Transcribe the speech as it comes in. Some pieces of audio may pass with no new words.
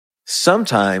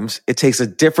Sometimes it takes a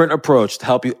different approach to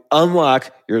help you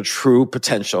unlock your true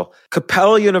potential.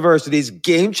 Capella University's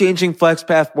game-changing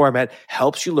FlexPath format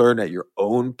helps you learn at your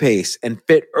own pace and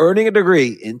fit earning a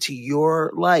degree into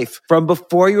your life. From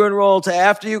before you enroll to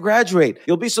after you graduate,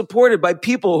 you'll be supported by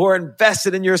people who are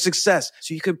invested in your success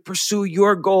so you can pursue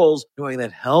your goals knowing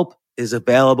that help is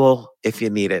available if you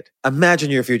need it. Imagine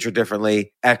your future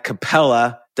differently at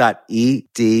capella.edu.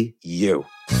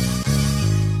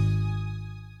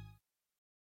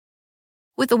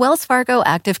 With the Wells Fargo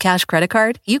Active Cash Credit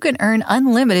Card, you can earn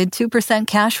unlimited 2%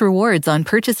 cash rewards on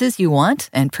purchases you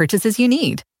want and purchases you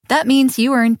need. That means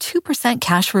you earn 2%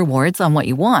 cash rewards on what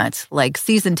you want, like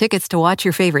season tickets to watch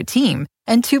your favorite team,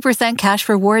 and 2% cash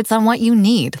rewards on what you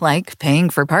need, like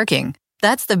paying for parking.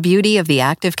 That's the beauty of the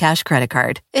Active Cash Credit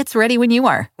Card. It's ready when you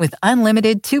are, with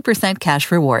unlimited 2%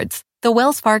 cash rewards. The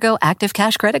Wells Fargo Active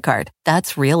Cash Credit Card.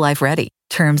 That's real life ready.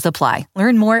 Terms apply.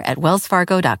 Learn more at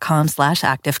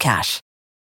wellsfargo.com/activecash.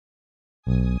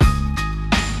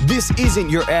 This isn't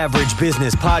your average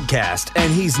business podcast,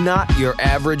 and he's not your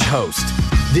average host.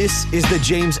 This is the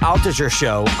James Altucher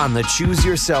Show on the Choose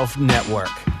Yourself Network.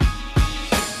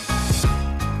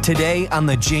 Today on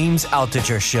the James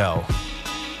Altucher Show.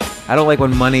 I don't like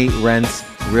when money rents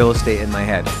real estate in my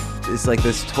head. It's like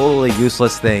this totally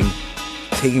useless thing,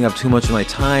 taking up too much of my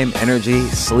time, energy,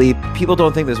 sleep. People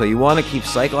don't think this way. You want to keep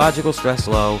psychological stress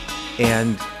low,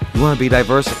 and you want to be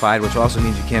diversified, which also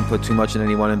means you can't put too much in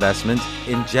any one investment.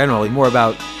 In general, more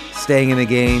about staying in the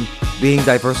game, being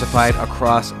diversified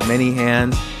across many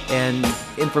hands, and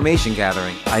information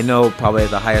gathering. I know probably at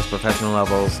the highest professional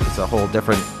levels, it's a whole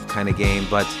different kind of game,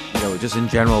 but just in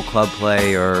general club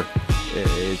play, or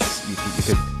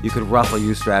you could roughly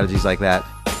use strategies like that.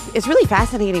 It's really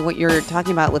fascinating what you're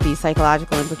talking about with these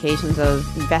psychological implications of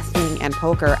investing and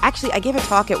poker. Actually, I gave a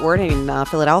talk at Word in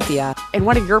Philadelphia, and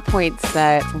one of your points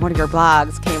that from one of your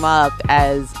blogs came up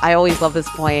as, I always love this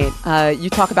point, you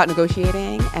talk about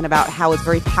negotiating and about how it's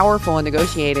very powerful in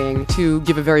negotiating to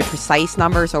give a very precise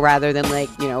number. So rather than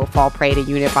fall prey to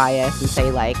unit bias and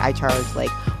say I charge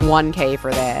 $1K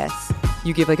for this,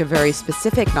 you give a very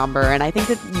specific number. And I think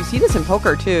that you see this in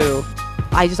poker too.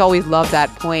 I just always love that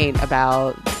point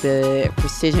about the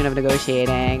precision of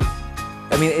negotiating.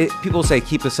 I mean, people say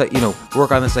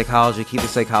work on the psychology, keep the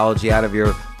psychology out of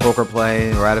your poker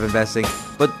playing or out of investing.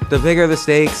 But the bigger the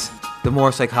stakes, the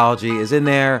more psychology is in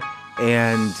there,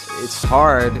 and it's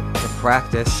hard to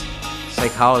practice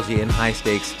psychology in high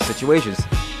stakes situations.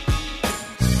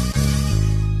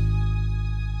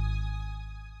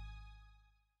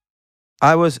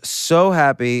 I was so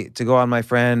happy to go on my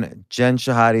friend Jen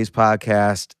Shahade's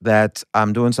podcast that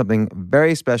I'm doing something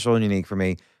very special and unique for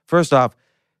me. First off,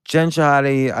 Jen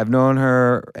Shahade, I've known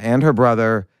her and her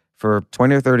brother for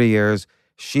 20 or 30 years.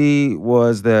 She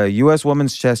was the U.S.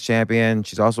 Women's Chess Champion.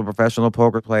 She's also a professional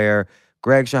poker player.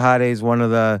 Greg Shahade is one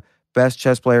of the best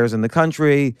chess players in the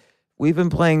country. We've been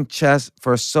playing chess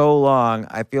for so long,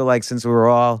 I feel like since we were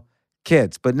all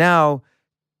kids. But now,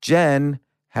 Jen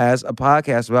has a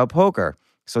podcast about poker.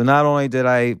 So not only did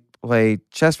I play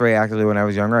chess very actively when I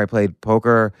was younger, I played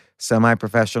poker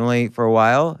semi-professionally for a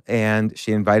while, and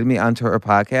she invited me onto her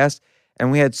podcast,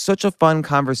 and we had such a fun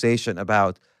conversation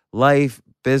about life,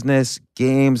 business,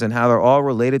 games, and how they're all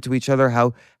related to each other,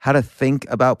 how to think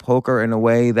about poker in a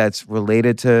way that's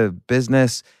related to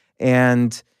business.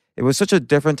 And it was such a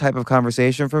different type of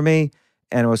conversation for me,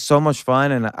 and it was so much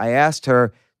fun. And I asked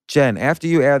her, Jen, after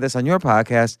you air this on your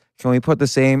podcast, can we put the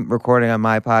same recording on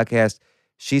my podcast?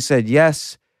 She said,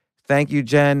 yes. Thank you,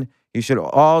 Jen. You should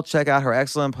all check out her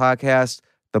excellent podcast,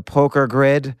 The Poker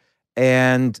Grid,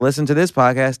 and listen to this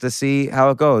podcast to see how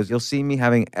it goes. You'll see me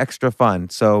having extra fun.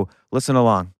 So listen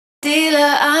along.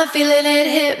 Dealer, I'm feeling it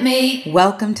hit me.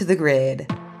 Welcome to The Grid.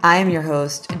 I am your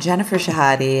host, Jennifer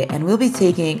Shahade, and we'll be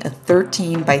taking a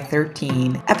 13 by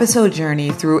 13 episode journey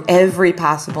through every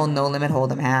possible no-limit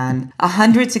hold'em hand,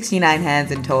 169 hands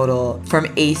in total, from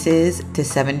aces to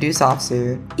 7-deuce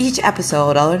offsuit. Each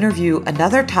episode, I'll interview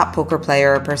another top poker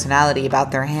player or personality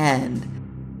about their hand.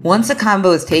 Once a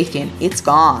combo is taken, it's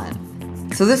gone.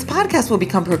 So this podcast will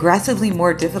become progressively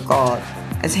more difficult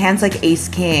as hands like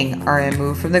Ace-King are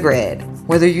removed from the grid.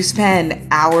 Whether you spend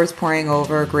hours poring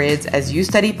over grids as you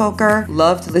study poker,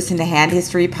 love to listen to hand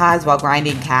history pods while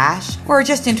grinding cash, or are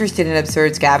just interested in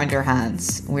absurd scavenger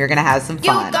hunts, we're gonna have some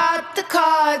fun. You got the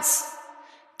cards,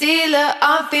 dealer,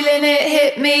 I'm feeling it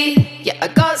hit me. Yeah, I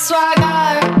got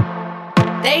swagger.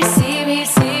 They see me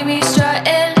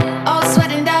strutting, all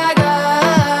sweating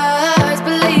daggers.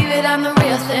 Believe it, I'm the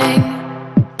real thing,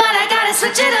 but I gotta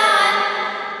switch it on.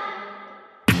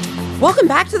 Welcome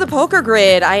back to the Poker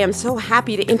Grid. I am so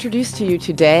happy to introduce to you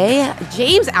today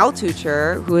James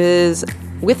Altucher, who is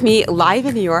with me live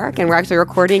in New York, and we're actually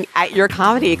recording at your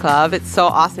comedy club. It's so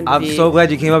awesome to I'm be. so glad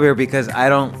you came up here because I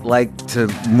don't like to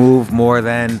move more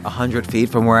than 100 feet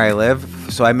from where I live.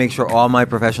 So I make sure all my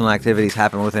professional activities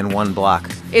happen within 1 block.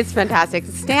 It's fantastic.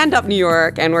 Stand Up New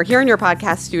York, and we're here in your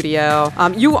podcast studio.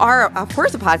 You are, of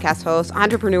course, a podcast host,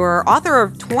 entrepreneur, author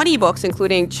of 20 books,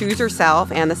 including Choose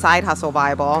Yourself and The Side Hustle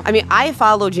Bible. I mean, I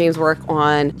follow James' work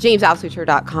on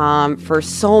jamesaltucher.com for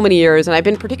so many years, and I've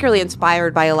been particularly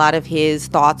inspired by a lot of his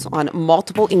thoughts on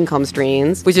multiple income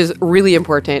streams, which is really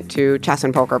important to chess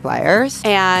and poker players,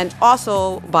 and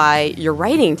also by your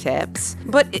writing tips.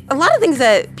 But a lot of things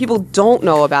that people don't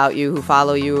know about you who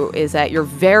follow you is that you're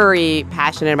very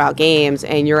passionate about games,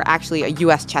 and you're actually a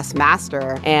U.S. chess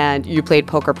master, and you played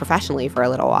poker professionally for a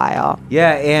little while.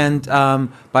 Yeah, and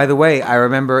by the way, I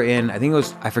remember I think it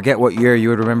was, I forget what year, you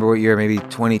would remember what year, maybe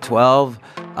 2012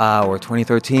 or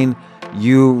 2013,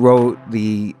 you wrote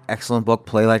the excellent book,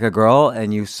 Play Like a Girl,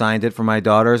 and you signed it for my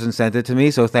daughters and sent it to me,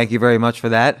 so thank you very much for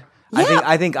that. Yeah.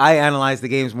 I think I analyzed the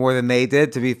games more than they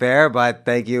did, to be fair, but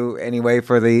thank you anyway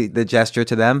for the gesture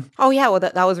to them. Oh, yeah. Well,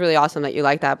 that was really awesome that you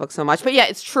liked that book so much. But yeah,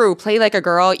 it's true. Play Like a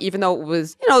Girl, even though it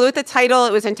was, with the title,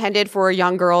 it was intended for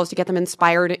young girls to get them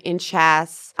inspired in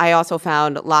chess. I also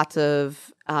found lots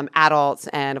of adults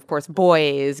and, of course,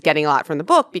 boys getting a lot from the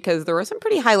book because there were some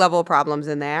pretty high-level problems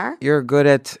in there. You're good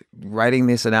at writing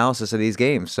this analysis of these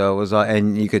games, so it was,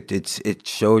 and it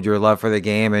showed your love for the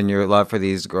game and your love for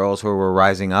these girls who were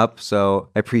rising up. So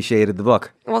I appreciated the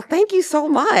book. Well, thank you so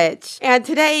much. And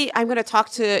today I'm going to talk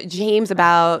to James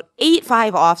about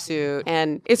 8-5 offsuit.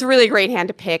 And it's a really great hand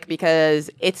to pick because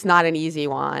it's not an easy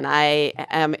one. I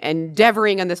am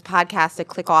endeavoring on this podcast to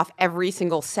click off every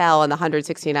single cell in the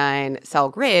 169 cell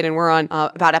grid. And we're on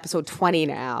about episode 20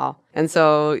 now. And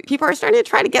so people are starting to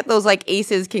try to get those like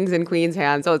aces, kings, and queens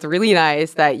hands. So it's really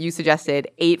nice that you suggested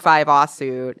 8-5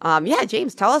 offsuit. Yeah,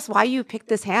 James, tell us why you picked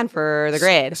this hand for the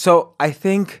grid. So I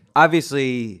think,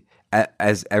 obviously,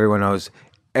 as everyone knows,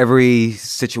 every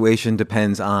situation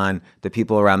depends on the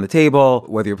people around the table,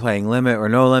 whether you're playing limit or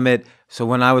no limit. So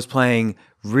when I was playing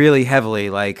really heavily,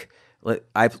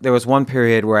 there was one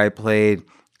period where I played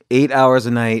 8 hours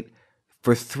a night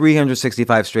for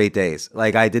 365 straight days.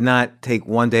 Like, I did not take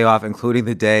one day off, including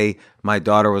the day my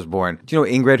daughter was born. Do you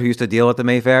know Ingrid, who used to deal at the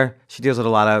Mayfair? She deals at a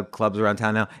lot of clubs around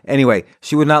town now. Anyway,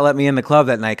 she would not let me in the club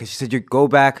that night because she said, you go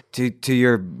back to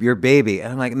your baby.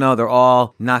 And I'm like, no, they're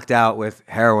all knocked out with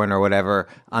heroin or whatever.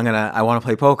 I want to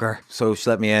play poker. So she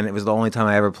let me in. It was the only time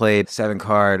I ever played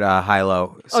 7-card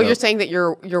high-low. So, you're saying that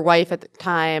your wife at the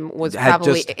time was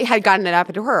had gotten it up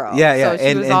into her. Yeah.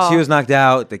 So she was knocked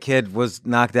out. The kid was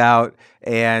knocked out.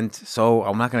 And so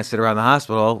I'm not going to sit around the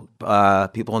hospital.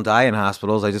 People don't die in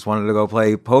hospitals. I just wanted to go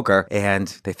play poker. And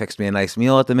they fixed me a nice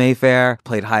meal at the Mayfair.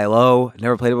 Played high-low.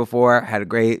 Never played it before. Had a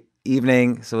great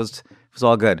evening. So it was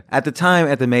all good. At the time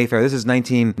at the Mayfair, this is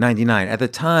 1999. At the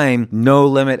time, No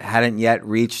Limit hadn't yet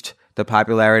reached the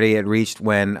popularity it reached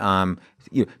when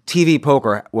TV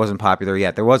poker wasn't popular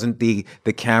yet. There wasn't the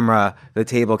camera, the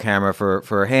table camera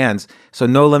for hands. So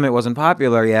No Limit wasn't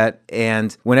popular yet.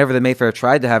 And whenever the Mayfair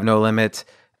tried to have No Limit,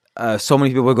 so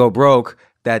many people would go broke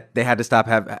that they had to stop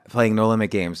playing No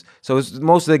Limit games. So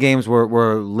most of the games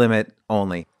were limit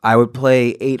only. I would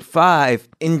play 8-5.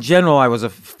 In general, I was a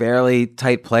fairly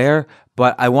tight player,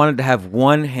 but I wanted to have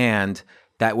one hand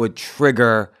that would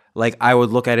trigger. Like, I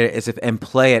would look at it and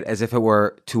play it as if it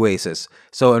were 2 aces.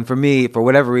 So, and for me, for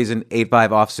whatever reason, 8-5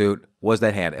 offsuit was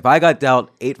that hand. If I got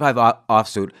dealt 8-5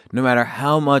 offsuit, no matter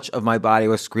how much of my body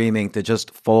was screaming to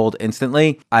just fold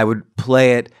instantly, I would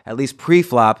play it at least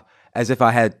pre-flop as if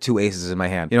I had 2 aces in my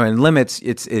hand. In limits,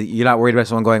 you're not worried about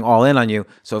someone going all in on you.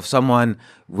 So if someone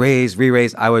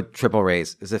re-raised, I would triple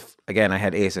raise as if, again, I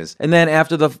had aces. And then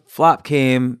after the flop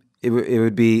came, it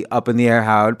would be up in the air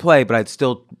how I would play, but I'd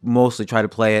still mostly try to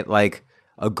play it like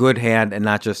a good hand and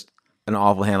not just an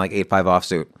awful hand like 8-5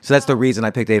 offsuit. So that's the reason I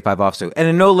picked 8-5 offsuit. And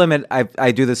in No Limit,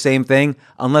 I do the same thing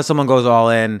unless someone goes all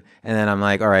in, and then I'm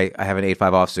like, all right, I have an 8-5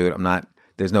 offsuit.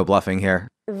 There's no bluffing here.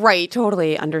 Right,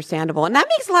 totally understandable. And that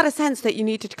makes a lot of sense that you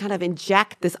need to kind of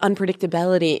inject this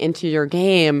unpredictability into your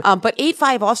game. But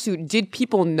 8-5 offsuit, did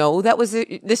people know that was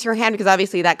this your hand? Because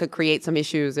obviously that could create some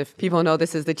issues if people know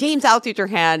this is the James Altucher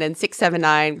hand and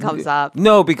 6-7-9 comes up.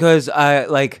 No, because I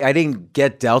didn't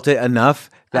get dealt it enough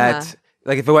that...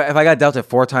 Like, if I got dealt it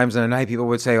 4 times in a night, people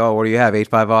would say, oh, what do you have, 8-5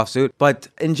 offsuit? But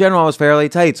in general, I was fairly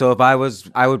tight. So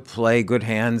I would play good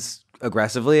hands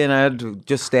aggressively, and I'd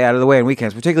just stay out of the way on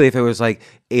weekends, particularly if it was like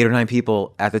 8 or 9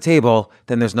 people at the table.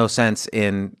 Then there's no sense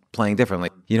in playing differently.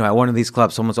 At one of these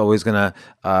clubs, someone's always going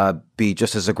to be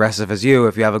just as aggressive as you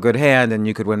if you have a good hand, and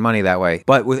you could win money that way.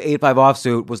 But with 8-5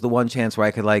 offsuit was the one chance where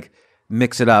I could like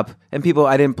mix it up. And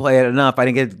I didn't play it enough. I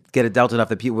didn't get it dealt enough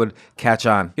that people would catch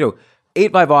on. 8-5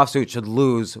 offsuit should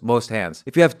lose most hands.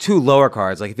 If you have 2 lower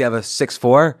cards, like if you have a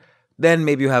 6-4, then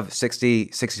maybe you have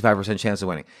 65% chance of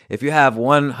winning. If you have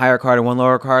 1 higher card and 1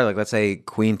 lower card, like let's say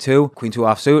Queen 2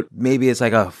 offsuit, maybe it's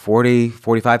like a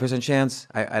 45% chance.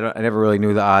 I never really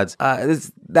knew the odds.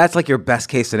 That's like your best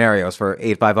case scenarios for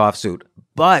 8-5 offsuit.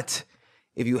 But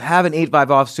if you have an 8-5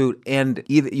 offsuit and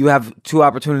you have 2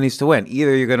 opportunities to win,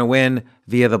 either you're going to win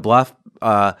via the bluff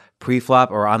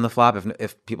pre-flop or on the flop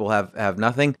if people have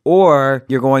nothing, or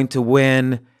you're going to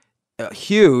win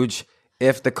huge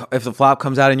if the flop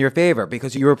comes out in your favor,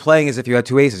 because you were playing as if you had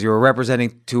 2 aces. You were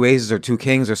representing 2 aces or 2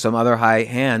 kings or some other high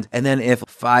hand. And then if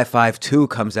 5-5-2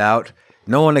 comes out,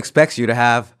 no one expects you to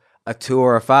have a 2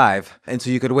 or a 5. And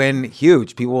so you could win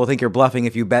huge. People will think you're bluffing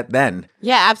if you bet then.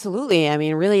 Yeah, absolutely. I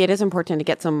mean, really, it is important to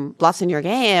get some bluffs in your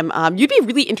game. You'd be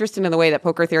really interested in the way that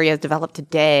poker theory has developed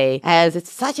today, as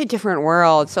it's such a different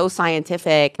world, so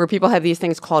scientific, where people have these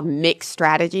things called mixed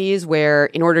strategies, where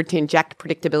in order to inject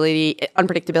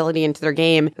unpredictability into their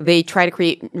game, they try to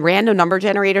create random number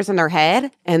generators in their head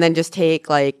and then just take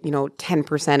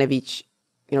 10% of each,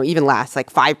 even less,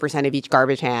 like 5% of each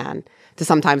garbage hand to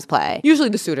sometimes play, usually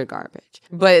the suited garbage.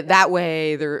 But that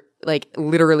way, they're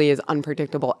literally as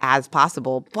unpredictable as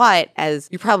possible. But as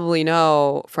you probably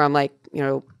know from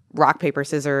rock, paper,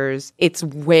 scissors, it's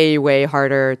way, way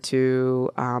harder to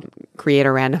create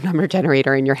a random number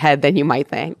generator in your head than you might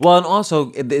think. Well, and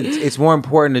also, it's more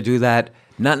important to do that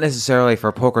not necessarily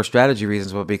for poker strategy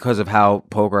reasons, but because of how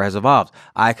poker has evolved.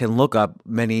 I can look up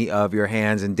many of your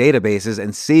hands in databases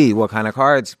and see what kind of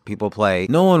cards people play.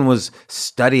 No one was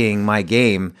studying my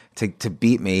game to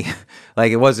beat me.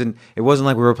 It wasn't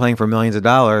like we were playing for millions of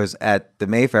dollars at the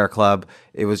Mayfair Club.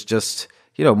 It was just,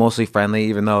 mostly friendly,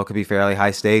 even though it could be fairly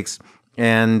high stakes.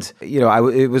 And,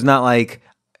 it was not like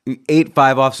 8-5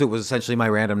 offsuit was essentially my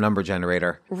random number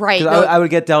generator. Right. I would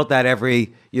get dealt that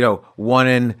every, 1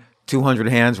 in 200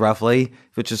 hands roughly,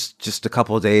 which is just a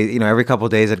couple of days, every couple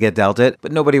of days I'd get dealt it,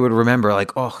 but nobody would remember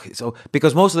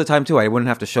because most of the time too, I wouldn't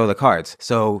have to show the cards.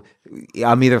 So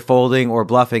I'm either folding or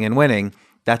bluffing and winning.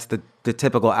 That's the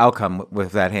typical outcome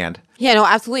with that hand. Yeah, no,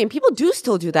 absolutely. And people do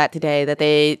still do that today, that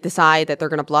they decide that they're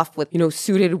going to bluff with,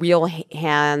 suited real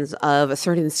hands of a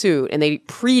certain suit. And they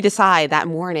pre-decide that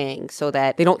morning so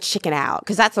that they don't chicken out.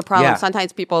 Because that's the problem. Yeah.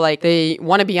 Sometimes people, they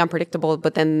want to be unpredictable,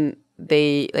 but then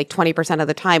they 20% of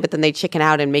the time, but then they chicken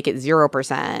out and make it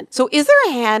 0%. So is there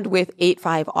a hand with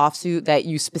 8-5 offsuit that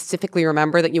you specifically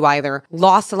remember that you either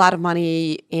lost a lot of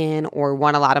money in or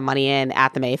won a lot of money in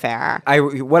at the Mayfair?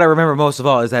 What I remember most of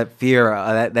all is that fear,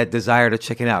 that desire to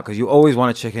chicken out, because you always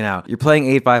want to chicken out. You're playing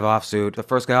 8-5 offsuit. The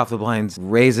first guy off the blinds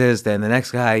raises, then the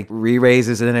next guy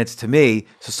re-raises, and then it's to me.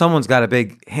 So someone's got a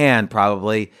big hand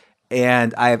probably.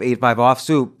 And I have 8-5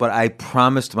 offsuit, but I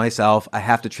promised myself I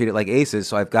have to treat it like aces.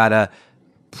 So I've got to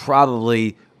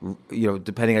probably,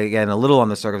 depending again a little on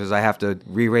the circumstances, I have to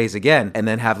re-raise again and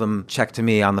then have them check to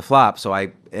me on the flop. So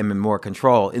I am in more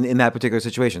control in that particular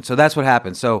situation. So that's what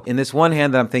happened. So in this one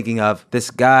hand that I'm thinking of, this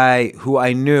guy who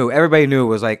everybody knew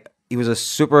was he was a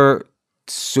super,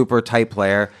 super tight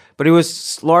player, but he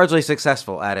was largely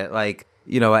successful at it.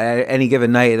 At any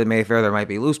given night at the Mayfair, there might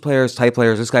be loose players, tight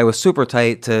players. This guy was super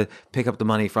tight to pick up the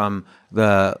money from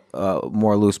the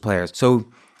more loose players. So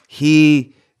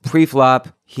he, pre-flop,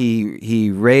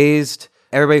 he raised,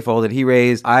 everybody folded, he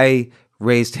raised, I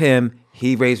raised him,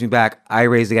 he raised me back, I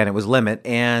raised again. It was limit.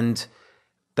 And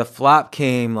the flop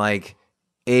came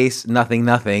ace,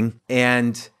 nothing.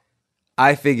 And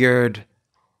I figured,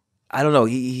 I don't know,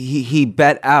 he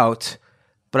bet out.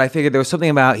 But I figured there was something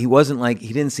about, he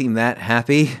didn't seem that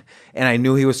happy. And I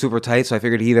knew he was super tight. So I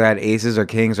figured he either had aces or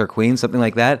kings or queens, something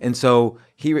like that. And so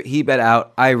he bet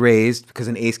out. I raised because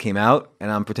an ace came out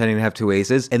and I'm pretending to have 2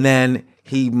 aces. And then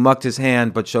he mucked his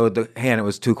hand, but showed the hand. It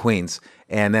was 2 queens.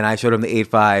 And then I showed him the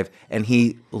 8-5 and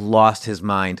he lost his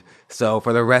mind. So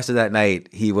for the rest of that night,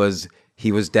 he was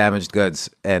damaged goods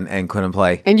and couldn't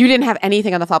play. And you didn't have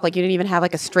anything on the flop? You didn't even have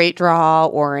a straight draw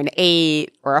or an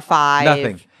 8 or a 5?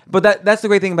 Nothing. But that's the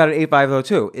great thing about an 8-5 though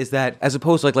too, is that as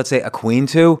opposed to let's say a queen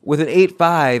 2, with an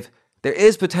 8-5, there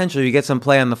is potential you get some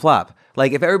play on the flop.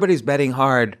 If everybody's betting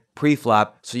hard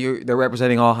pre-flop, so they're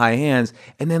representing all high hands,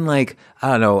 and then I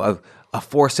don't know, a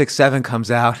 4-6-7 comes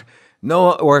out,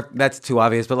 No, or that's too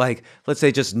obvious, but like, let's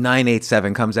say just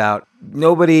 9-8-7 comes out.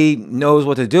 Nobody knows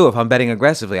what to do if I'm betting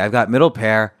aggressively. I've got middle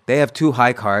pair. They have two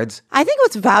high cards. I think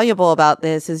what's valuable about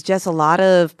this is just a lot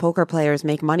of poker players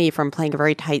make money from playing a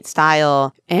very tight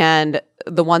style, and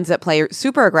the ones that play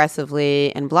super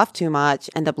aggressively and bluff too much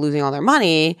end up losing all their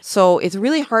money. So it's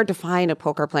really hard to find a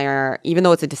poker player, even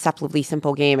though it's a deceptively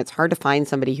simple game, it's hard to find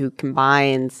somebody who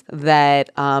combines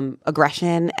that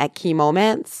aggression at key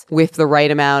moments with the right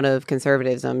amount of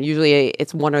conservatism. Usually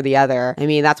it's one or the other. I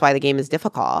mean, that's why the game is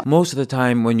difficult. Most of the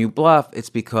time when you bluff, it's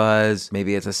because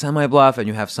maybe it's a semi-bluff and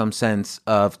you have some sense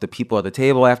of the people at the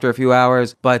table after a few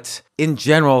hours. But in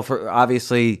general, for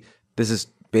obviously, this is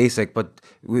basic, but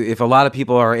if a lot of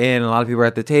people are in, a lot of people are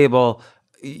at the table,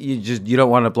 you don't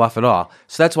want to bluff at all.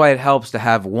 So that's why it helps to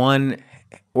have one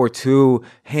or two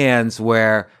hands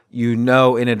where you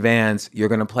know in advance you're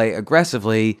going to play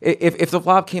aggressively. If the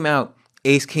flop came out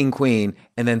ace, king, queen,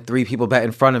 and then three people bet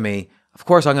in front of me, of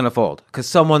course I'm going to fold because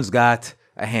someone's got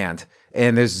a hand.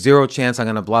 And there's zero chance I'm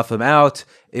going to bluff them out.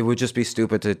 It would just be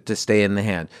stupid to stay in the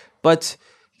hand. But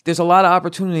there's a lot of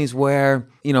opportunities where,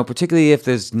 particularly if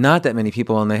there's not that many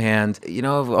people in the hand,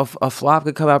 a flop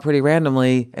could come out pretty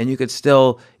randomly and you could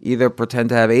still either pretend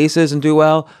to have aces and do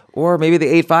well, or maybe the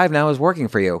 8-5 now is working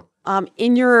for you.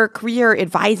 In your career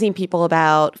advising people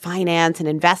about finance and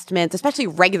investments, especially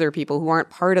regular people who aren't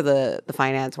part of the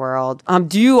finance world,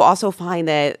 do you also find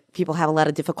that people have a lot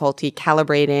of difficulty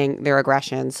calibrating their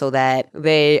aggression so that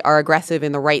they are aggressive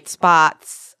in the right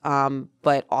spots,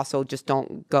 but also just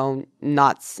don't go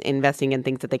nuts investing in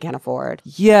things that they can't afford?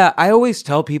 Yeah, I always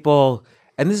tell people,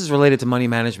 and this is related to money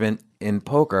management in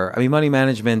poker. I mean, money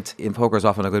management in poker is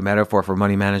often a good metaphor for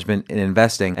money management in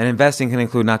investing. And investing can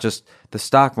include not just the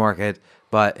stock market,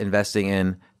 but investing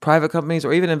in private companies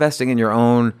or even investing in your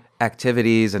own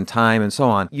activities and time and so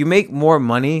on. You make more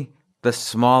money the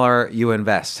smaller you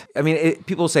invest. I mean,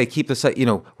 people say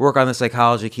work on the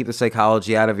psychology, keep the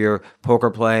psychology out of your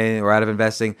poker play or out of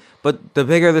investing. But the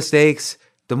bigger the stakes,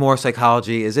 the more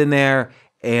psychology is in there.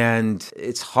 And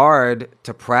it's hard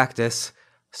to practice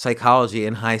psychology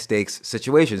in high stakes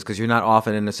situations because you're not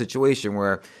often in a situation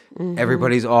where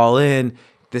everybody's all in.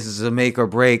 This is a make or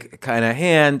break kind of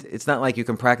hand. It's not like you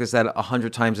can practice that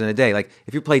 100 times in a day. Like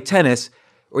if you play tennis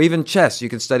or even chess, you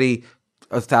can study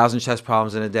 1,000 chess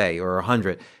problems in a day or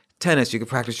 100. Tennis, you can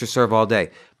practice your serve all day.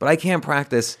 But I can't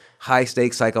practice high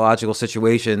stakes psychological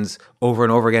situations over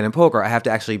and over again in poker. I have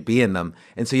to actually be in them.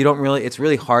 And so it's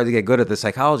really hard to get good at the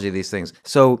psychology of these things.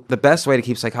 So the best way to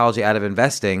keep psychology out of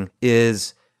investing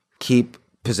is keep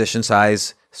position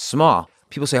size small.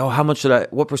 People say,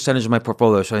 what percentage of my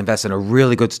portfolio should I invest in a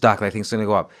really good stock that I think is going to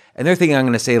go up? And they're thinking I'm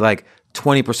going to say like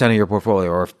 20% of your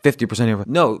portfolio or 50% of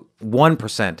no,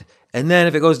 1%. And then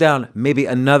if it goes down, maybe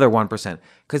another 1%.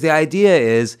 Because the idea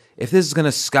is if this is going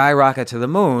to skyrocket to the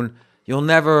moon, you'll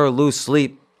never lose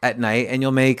sleep at night and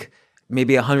you'll make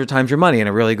maybe 100 times your money in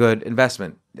a really good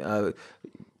investment.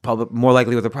 More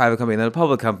likely with a private company than a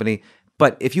public company.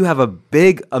 But if you have a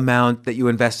big amount that you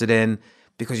invested in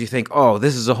because you think, oh,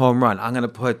 this is a home run, I'm going to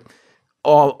put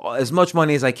as much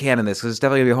money as I can in this because it's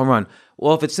definitely going to be a home run.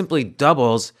 Well, if it simply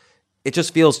doubles, it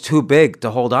just feels too big to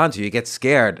hold on to. You get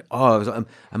scared. Oh,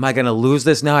 am I going to lose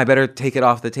this now? I better take it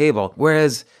off the table.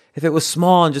 Whereas if it was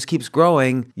small and just keeps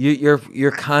growing,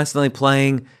 you're constantly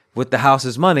playing with the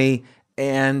house's money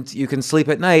and you can sleep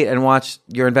at night and watch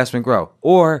your investment grow.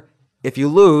 Or if you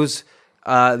lose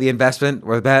the investment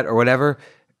or the bet or whatever,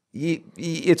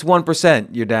 it's 1%.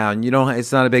 You're down.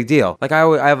 It's not a big deal. Like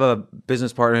I have a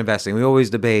business partner investing. We always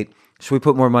debate, should we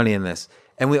put more money in this?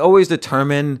 And we always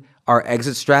determine our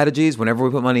exit strategies whenever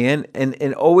we put money in. And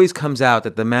it always comes out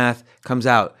that the math comes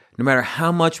out, no matter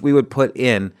how much we would put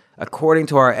in, according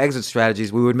to our exit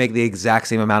strategies, we would make the exact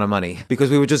same amount of money because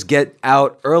we would just get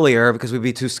out earlier because we'd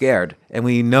be too scared. And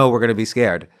we know we're going to be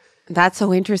scared. That's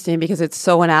so interesting because it's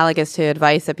so analogous to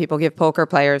advice that people give poker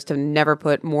players to never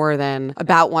put more than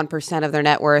about 1% of their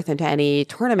net worth into any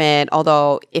tournament.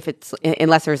 Although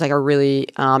unless there's like a really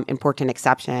important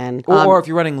exception. Or if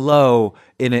you're running low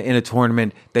in a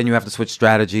tournament, then you have to switch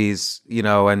strategies,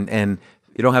 and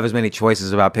you don't have as many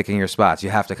choices about picking your spots. You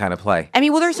have to kind of play. I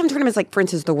mean, well, there's some tournaments like, for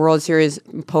instance, the World Series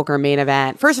Poker Main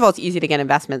Event. First of all, it's easy to get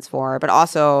investments for, but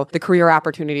also the career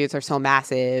opportunities are so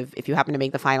massive if you happen to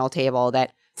make the final table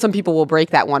that some people will break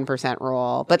that 1%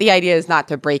 rule. But the idea is not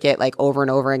to break it like over and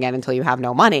over again until you have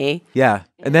no money. Yeah.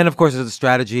 And then, of course, there's a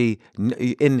strategy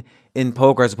in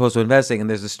poker as opposed to investing. And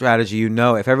there's a strategy,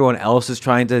 if everyone else is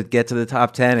trying to get to the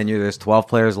top 10 and there's 12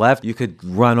 players left, you could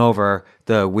run over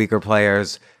the weaker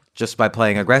players just by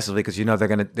playing aggressively because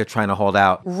they're trying to hold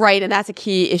out. Right, and that's a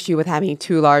key issue with having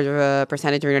too large of a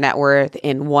percentage of your net worth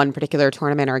in one particular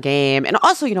tournament or game. And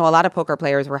also, a lot of poker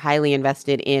players were highly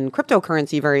invested in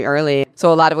cryptocurrency very early.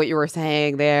 So a lot of what you were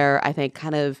saying there, I think,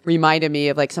 kind of reminded me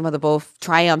of like some of the both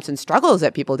triumphs and struggles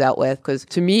that people dealt with. Because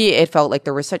to me, it felt like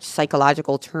there was such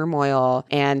psychological turmoil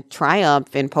and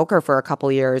triumph in poker for a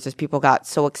couple years as people got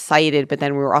so excited, but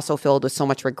then we were also filled with so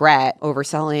much regret over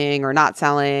selling or not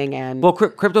selling. And well,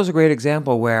 crypto's a great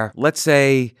example where, let's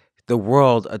say the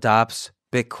world adopts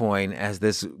Bitcoin as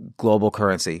this global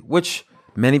currency, which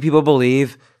many people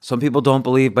believe, some people don't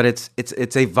believe, but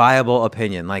it's a viable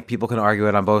opinion. Like, people can argue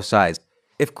it on both sides.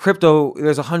 If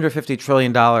there's $150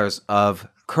 trillion of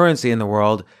currency in the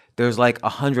world, there's like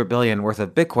 100 billion worth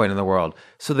of Bitcoin in the world.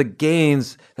 So the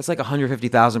gains, that's like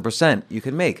 150,000% you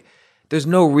can make. There's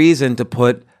no reason to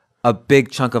put a big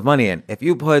chunk of money in. If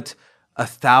you put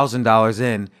 $1,000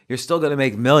 in, you're still going to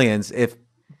make millions if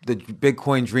the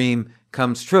Bitcoin dream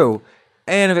comes true.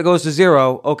 And if it goes to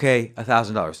zero, okay,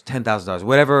 $1,000, $10,000,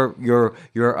 whatever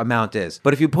your amount is.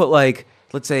 But if you put, like,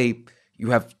 let's say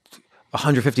you have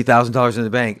 $150,000 in the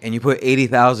bank and you put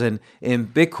 80,000 in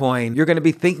Bitcoin, you're going to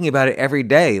be thinking about it every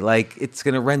day. Like, it's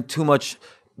going to rent too much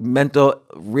mental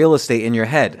real estate in your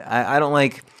head. I don't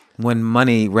like when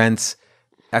money rents,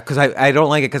 because I don't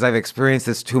like it because I've experienced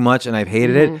this too much and I've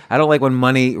hated it. I don't like when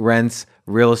money rents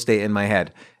real estate in my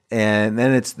head. And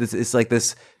then it's like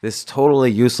this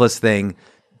totally useless thing,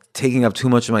 taking up too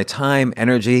much of my time,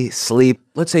 energy, sleep.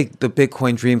 Let's say the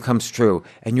Bitcoin dream comes true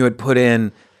and you had put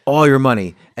in all your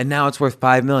money and now it's worth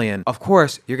 $5 million. Of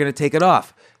course, you're going to take it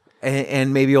off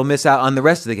and maybe you'll miss out on the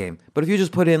rest of the game. But if you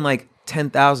just put in like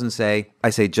 10,000, say, I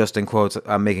say just in quotes,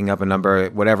 I'm making up a number,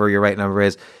 whatever your right number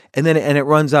is, and it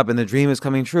runs up and the dream is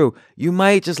coming true, you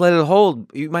might just let it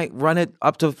hold. You might run it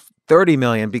up to 30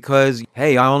 million because,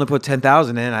 hey, I only put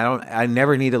 10,000 in. I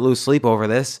never need to lose sleep over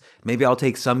this. Maybe I'll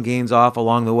take some gains off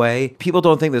along the way. People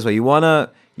don't think this way. You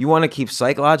want to keep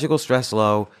psychological stress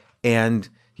low, and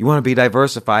you want to be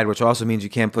diversified, which also means you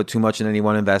can't put too much in any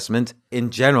one investment. In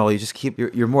general, you just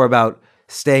you're more about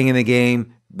staying in the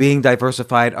game, being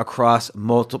diversified across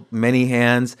many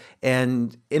hands,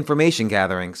 and information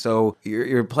gathering. So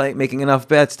you're making enough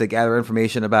bets to gather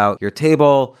information about your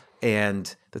table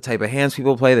and the type of hands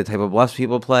people play, the type of bluffs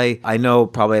people play. I know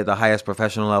probably at the highest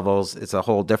professional levels, it's a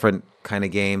whole different kind of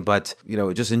game, but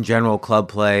just in general club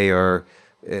play, or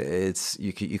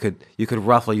you could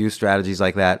roughly use strategies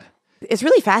like that. It's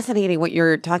really fascinating what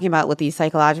you're talking about with these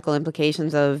psychological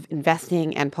implications of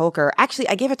investing and poker. Actually,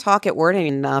 I gave a talk at Wharton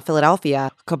in Philadelphia.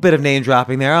 A bit of name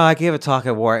dropping there. Oh, I gave a talk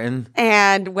at Wharton.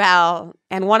 And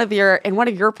one of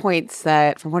your points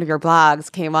that from one of your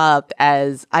blogs came up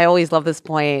as, I always love this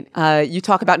point. You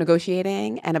talk about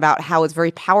negotiating and about how it's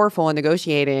very powerful in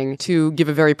negotiating to give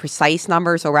a very precise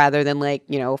number. So rather than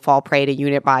fall prey to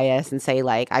unit bias and say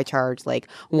I charge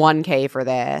 $1K for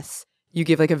this, you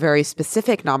give a very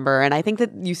specific number. And I think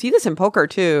that you see this in poker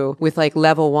too. With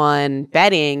level one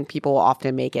betting, people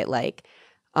often make it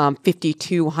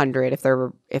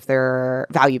 $5,200 if they're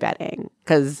value betting,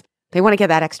 because they want to get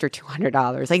that extra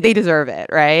 $200. They deserve it,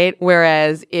 right?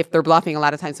 Whereas if they're bluffing, a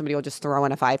lot of times somebody will just throw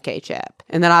in a 5K chip.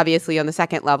 And then obviously on the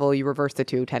second level, you reverse the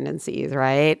two tendencies,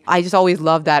 right? I just always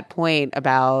love that point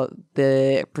about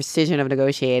the precision of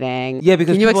negotiating. Yeah,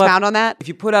 because can you expound on that? If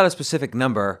you put out a specific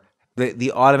number,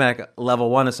 the automatic level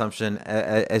one assumption,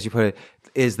 as you put it,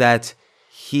 is that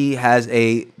he has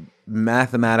a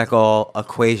mathematical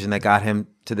equation that got him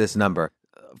to this number.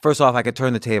 First off, I could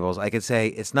turn the tables. I could say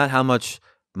it's not how much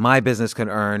my business can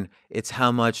earn, it's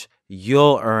how much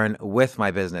you'll earn with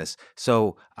my business.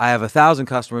 So I have 1,000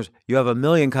 customers, you have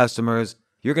 1,000,000 customers,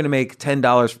 you're going to make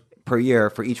 $10 per year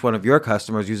for each one of your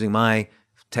customers using my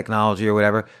technology or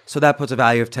whatever. So that puts a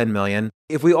value of 10 million.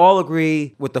 If we all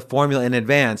agree with the formula in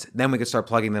advance, then we can start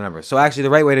plugging the numbers. So actually the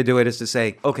right way to do it is to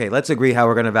say, okay, let's agree how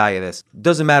we're going to value this.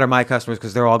 Doesn't matter my customers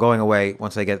because they're all going away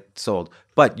once they get sold.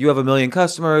 But you have 1,000,000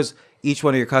 customers. Each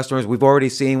one of your customers we've already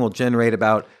seen will generate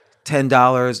about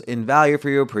 $10 in value for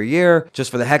you per year, just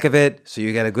for the heck of it. So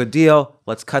you get a good deal.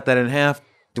 Let's cut that in half.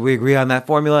 Do we agree on that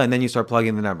formula? And then you start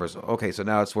plugging the numbers. Okay, so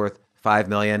now it's worth 5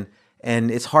 million.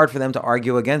 And it's hard for them to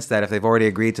argue against that if they've already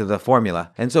agreed to the formula.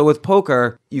 And so with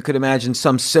poker, you could imagine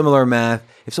some similar math.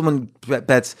 If someone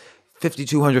bets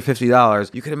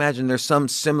 $5,250, you could imagine there's some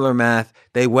similar math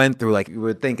they went through. Like you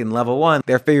would think in level one,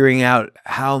 they're figuring out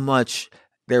how much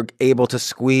they're able to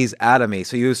squeeze out of me.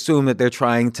 So you assume that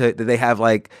that they have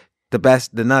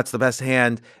the best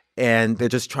hand, and they're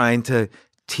just trying to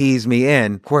tease me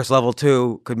in. Of course, level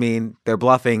two could mean they're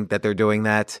bluffing that they're doing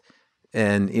that.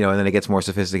 and and then it gets more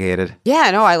sophisticated.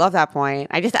 Yeah, no, I love that point.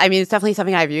 I mean, it's definitely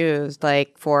something I've used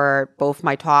like for both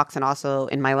my talks and also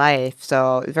in my life.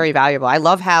 So it's very valuable. I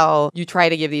love how you try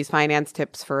to give these finance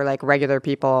tips for like regular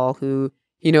people who,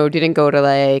 didn't go to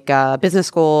like business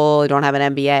school, don't have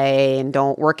an MBA and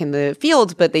don't work in the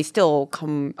fields, but they still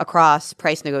come across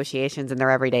price negotiations in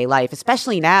their everyday life,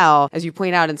 especially now, as you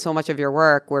point out in so much of your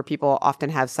work where people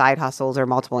often have side hustles or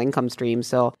multiple income streams.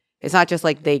 So it's not just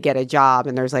like they get a job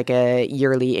and there's like a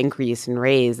yearly increase in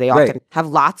raise. They often have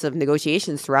lots of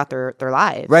negotiations throughout their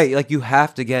lives. Right. Like you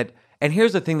have to get, and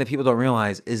here's the thing that people don't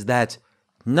realize is that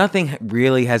nothing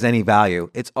really has any value.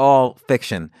 It's all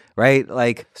fiction, right?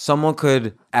 Like someone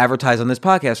could advertise on this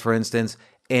podcast, for instance,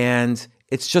 and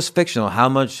it's just fictional. How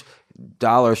much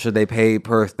dollars should they pay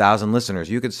per 1,000 listeners?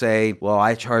 You could say, well,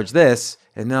 I charge this,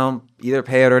 and they'll either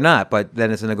pay it or not, but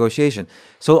then it's a negotiation.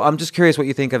 So I'm just curious what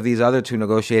you think of these other two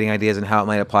negotiating ideas and how it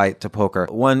might apply to poker.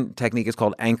 One technique is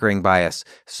called anchoring bias.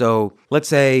 So let's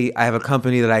say I have a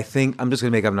company that I think, I'm just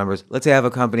going to make up numbers. Let's say I have a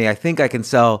company I think I can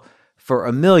sell for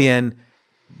 $1 million,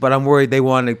 but I'm worried they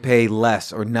want to pay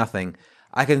less or nothing.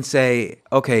 I can say,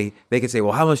 okay, they could say,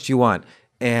 well, how much do you want?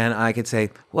 And I could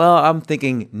say, well, I'm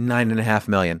thinking $9.5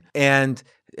 million. And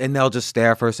they'll just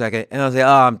stare for a second and they'll say,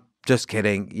 oh, I'm just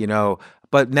kidding,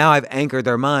 But now I've anchored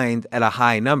their mind at a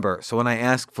high number. So when I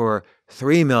ask for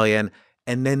 $3 million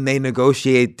and then they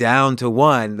negotiate down to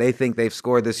 1, they think they've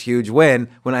scored this huge win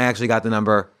when I actually got the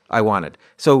number I wanted.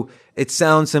 So it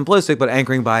sounds simplistic, but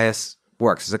anchoring bias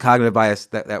works. It's a cognitive bias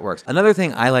that works. Another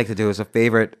thing I like to do is a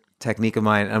favorite technique of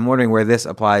mine, and I'm wondering where this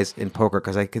applies in poker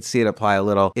because I could see it apply a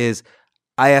little, is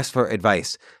I ask for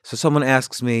advice. So someone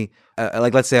asks me,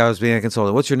 like let's say I was being a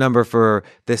consultant, what's your number for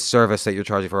this service that you're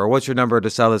charging for? Or what's your number to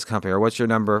sell this company? Or what's your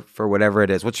number for whatever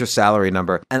it is? What's your salary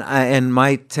number? And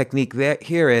my technique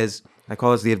here is, I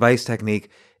call this the advice technique,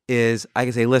 is I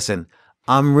can say, listen,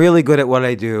 I'm really good at what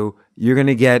I do. You're going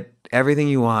to get everything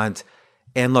you want.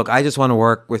 And look, I just want to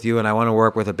work with you and I want to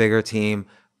work with a bigger team.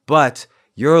 But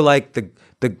you're like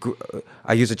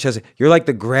you're like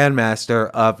the grandmaster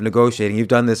of negotiating. You've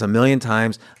done this 1,000,000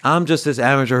 times. I'm just this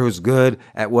amateur who's good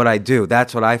at what I do.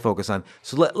 That's what I focus on.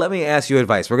 So let me ask you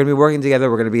advice. We're going to be working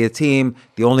together. We're going to be a team.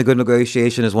 The only good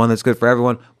negotiation is one that's good for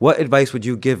everyone. What advice would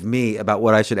you give me about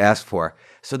what I should ask for?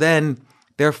 So then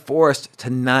they're forced to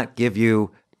not give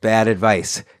you bad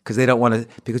advice because they don't want to,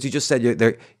 because you just said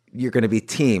you're going to be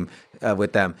team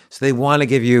with them. So they want to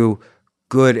give you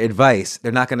good advice.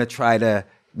 They're not going to try to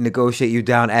negotiate you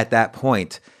down at that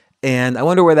point. And I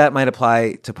wonder where that might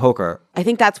apply to poker. I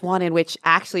think that's one in which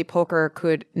actually poker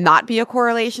could not be a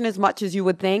correlation as much as you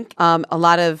would think. A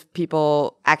lot of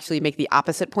people actually make the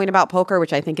opposite point about poker,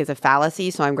 which I think is a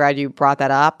fallacy. So I'm glad you brought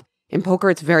that up. In poker,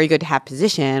 it's very good to have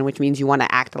position, which means you want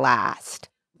to act last.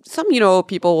 Some,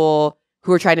 people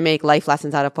who are trying to make life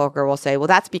lessons out of poker will say, well,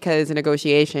 that's because in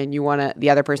negotiation, you want the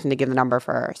other person to give the number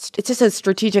first. It's just a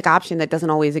strategic option that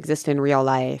doesn't always exist in real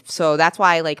life. So that's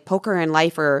why like poker and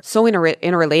life are so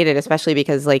interrelated, especially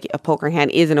because like a poker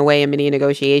hand is in a way a mini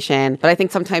negotiation. But I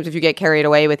think sometimes if you get carried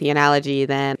away with the analogy,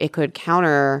 then it could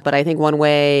counter. But I think one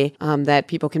way that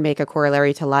people can make a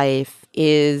corollary to life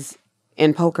is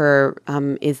in poker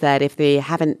is that if they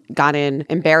haven't gotten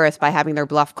embarrassed by having their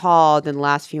bluff called in the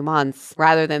last few months,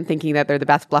 rather than thinking that they're the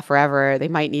best bluffer ever, they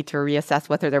might need to reassess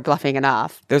whether they're bluffing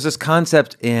enough. There's this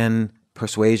concept in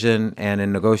persuasion and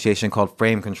in negotiation called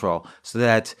frame control. So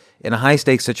that in a high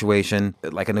stakes situation,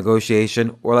 like a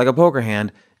negotiation or like a poker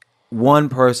hand, one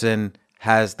person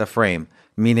has the frame,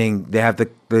 meaning they have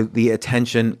the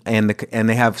attention and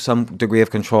they have some degree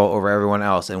of control over everyone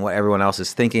else and what everyone else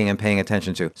is thinking and paying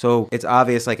attention to. So it's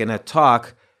obvious, like in a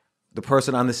talk, the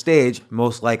person on the stage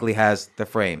most likely has the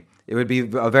frame. It would be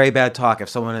a very bad talk if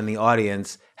someone in the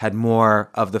audience had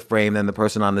more of the frame than the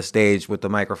person on the stage with the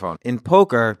microphone. In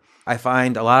poker, I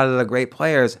find a lot of the great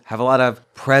players have a lot of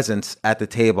presence at the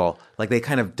table. Like they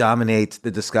kind of dominate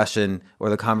the discussion or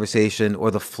the conversation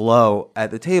or the flow at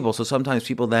the table. So sometimes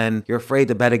you're afraid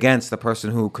to bet against the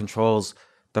person who controls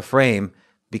the frame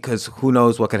because who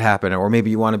knows what could happen. Or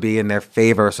maybe you want to be in their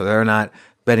favor so they're not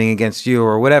betting against you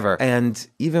or whatever. And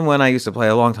even when I used to play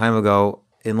a long time ago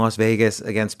in Las Vegas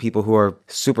against people who are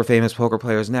super famous poker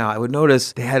players now, I would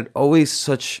notice they had always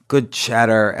such good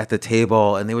chatter at the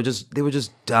table and they would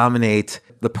just dominate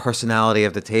the personality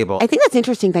of the table. I think that's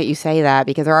interesting that you say that,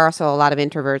 because there are also a lot of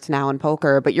introverts now in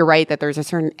poker, but you're right that there's a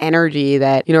certain energy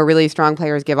that, really strong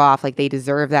players give off. Like, they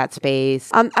deserve that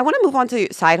space. I want to move on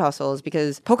to side hustles,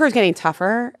 because poker is getting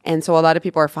tougher. And so a lot of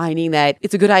people are finding that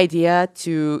it's a good idea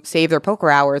to save their poker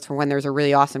hours for when there's a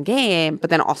really awesome game, but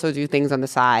then also do things on the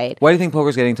side. Why do you think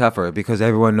poker's getting tougher? Because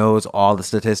everyone knows all the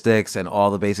statistics and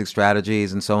all the basic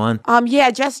strategies and so on?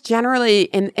 Yeah, just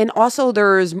generally. And also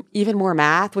there's even more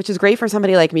math, which is great for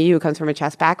somebody like me who comes from a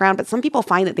chess background. But some people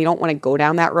find that they don't want to go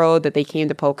down that road, that they came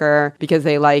to poker because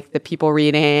they like the people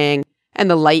reading and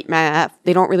the light math.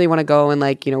 They don't really want to go and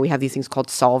we have these things called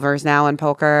solvers now in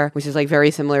poker, which is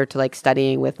very similar to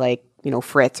studying with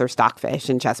Fritz or Stockfish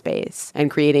in ChessBase,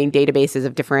 and creating databases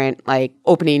of different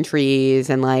opening trees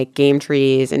and game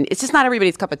trees. And it's just not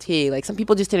everybody's cup of tea. Some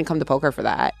people just didn't come to poker for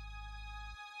that.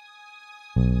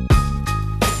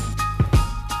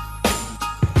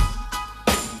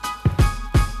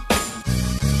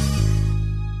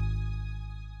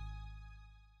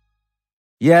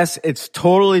 Yes, it's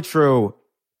totally true.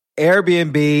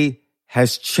 Airbnb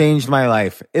has changed my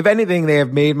life. If anything, they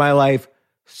have made my life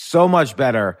so much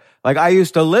better. I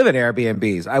used to live in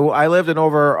Airbnbs. I lived in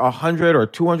over 100 or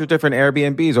 200 different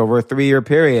Airbnbs over a 3-year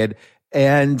period,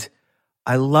 and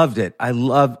I loved it.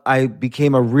 I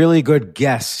became a really good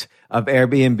guest of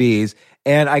Airbnbs,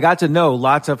 and I got to know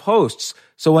lots of hosts.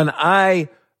 So when I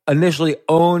initially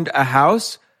owned a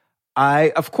house,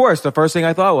 of course, the first thing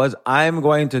I thought was, I'm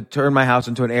going to turn my house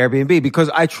into an Airbnb because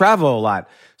I travel a lot.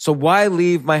 So why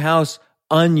leave my house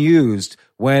unused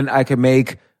when I can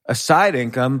make a side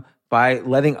income by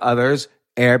letting others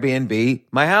Airbnb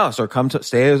my house or come to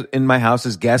stay in my house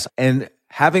as guests? And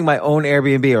having my own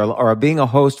Airbnb or being a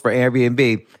host for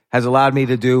Airbnb has allowed me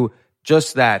to do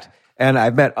just that. And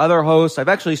I've met other hosts. I've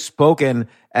actually spoken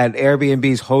at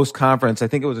Airbnb's host conference. I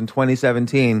think it was in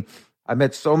 2017. I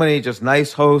met so many just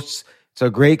nice hosts. It's a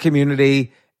great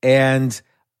community. And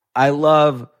I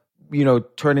love,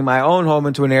 turning my own home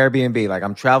into an Airbnb.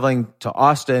 I'm traveling to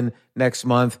Austin next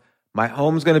month. My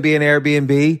home's going to be an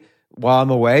Airbnb while I'm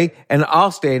away, and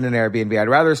I'll stay in an Airbnb. I'd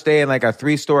rather stay in a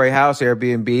 3-story house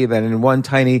Airbnb than in one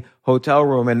tiny hotel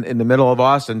room in the middle of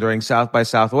Austin during South by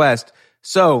Southwest.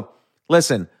 So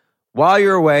listen, while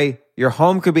you're away, your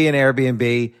home could be an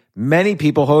Airbnb. Many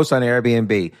people host on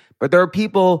Airbnb, but there are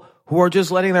people who are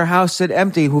just letting their house sit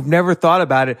empty, who've never thought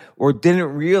about it or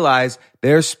didn't realize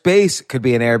their space could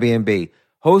be an Airbnb.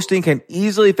 Hosting can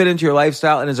easily fit into your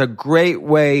lifestyle and is a great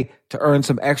way to earn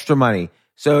some extra money.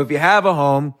 So if you have a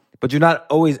home, but you're not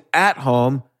always at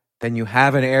home, then you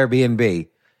have an Airbnb.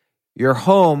 Your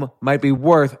home might be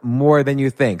worth more than you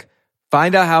think.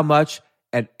 Find out how much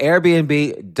at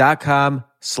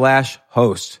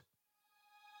airbnb.com/host.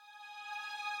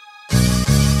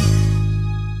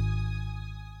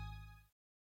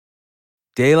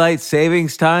 Daylight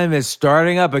savings time is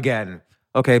starting up again.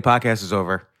 Okay, podcast is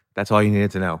over. That's all you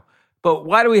needed to know. But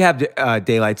why do we have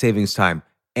daylight savings time?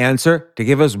 Answer: to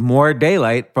give us more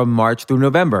daylight from March through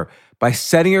November. By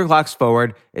setting your clocks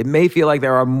forward, it may feel like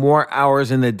there are more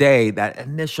hours in the day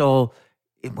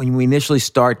when we initially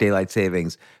start daylight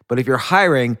savings. But if you're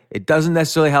hiring, it doesn't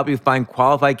necessarily help you find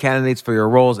qualified candidates for your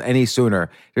roles any sooner.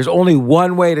 There's only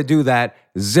one way to do that: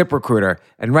 ZipRecruiter.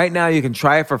 And right now you can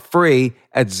try it for free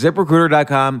at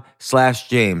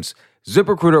ZipRecruiter.com/James.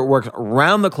 ZipRecruiter works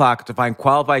around the clock to find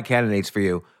qualified candidates for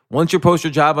you. Once you post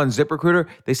your job on ZipRecruiter,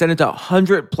 they send it to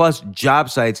 100+ job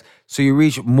sites so you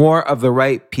reach more of the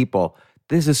right people.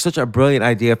 This is such a brilliant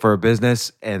idea for a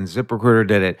business, and ZipRecruiter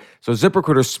did it. So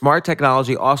ZipRecruiter's smart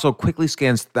technology also quickly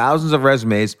scans thousands of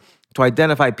resumes to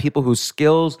identify people whose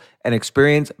skills and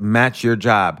experience match your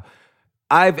job.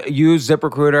 I've used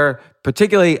ZipRecruiter,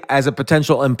 particularly as a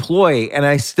potential employee, and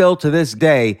I still, to this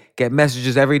day, get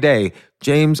messages every day.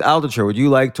 James Altucher, would you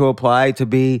like to apply to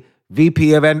be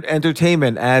VP of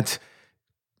Entertainment at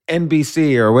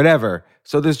NBC or whatever?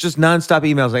 So there's just nonstop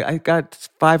emails. I got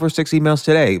 5 or 6 emails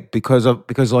today because a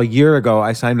year ago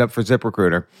I signed up for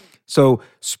ZipRecruiter. So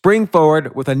spring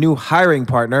forward with a new hiring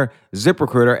partner,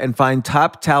 ZipRecruiter, and find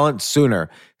top talent sooner.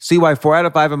 See why 4 out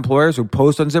of 5 employers who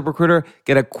post on ZipRecruiter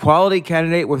get a quality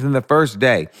candidate within the first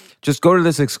day. Just go to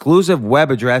this exclusive web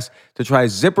address to try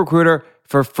ZipRecruiter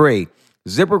for free.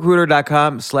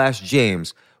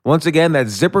 ZipRecruiter.com/James. Once again,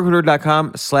 that's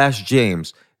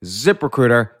ZipRecruiter.com/James.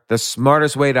 ZipRecruiter, the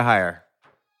smartest way to hire.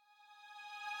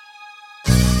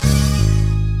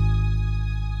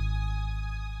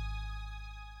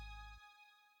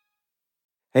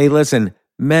 Hey, listen,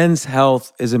 men's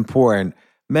health is important.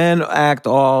 Men act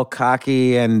all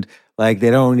cocky and like they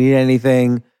don't need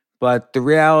anything. But the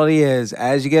reality is,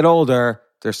 as you get older,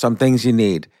 there's some things you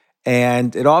need.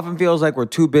 And it often feels like we're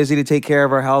too busy to take care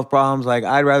of our health problems. Like,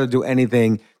 I'd rather do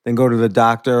anything than go to the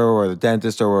doctor or the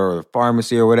dentist or the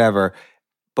pharmacy or whatever.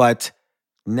 But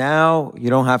now you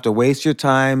don't have to waste your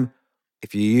time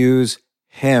if you use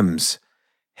Hims.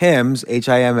 Hims,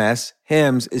 Hims,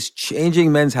 Hims is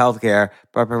changing men's healthcare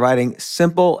by providing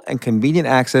simple and convenient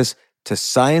access to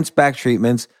science-backed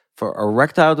treatments for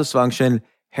erectile dysfunction,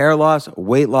 hair loss,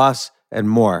 weight loss, and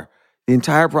more. The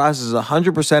entire process is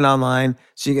 100% online,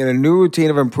 so you get a new routine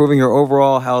of improving your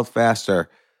overall health faster.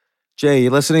 Jay,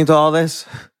 you listening to all this?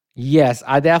 Yes,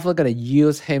 I definitely gonna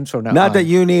use Hims from now Not on. that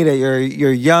you need it.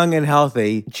 You're young and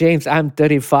healthy. James, I'm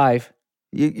 35.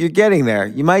 You're getting there.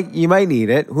 You might need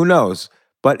it. Who knows?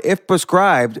 But if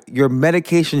prescribed, your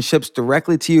medication ships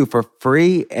directly to you for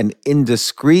free and in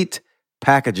discreet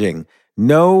packaging.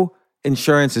 No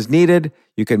insurance is needed.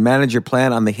 You can manage your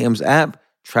plan on the Hims app,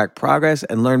 track progress,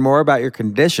 and learn more about your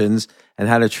conditions and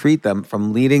how to treat them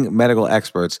from leading medical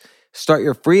experts. Start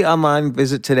your free online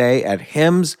visit today at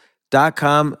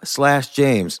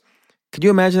hims.com/James. Could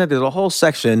you imagine that? There's a whole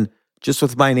section just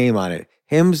with my name on it.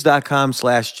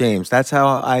 hims.com/James. That's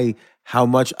how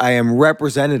much I am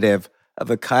representative of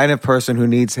the kind of person who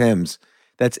needs Hims.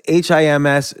 That's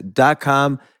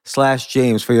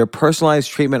HIMS.com/James for your personalized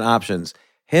treatment options.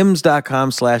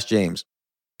 HIMS.com/James.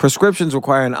 Prescriptions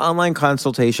require an online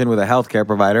consultation with a healthcare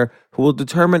provider who will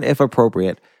determine if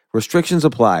appropriate. Restrictions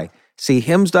apply. See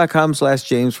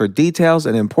HIMS.com/James for details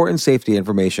and important safety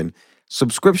information.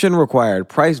 Subscription required.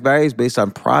 Price varies based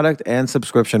on product and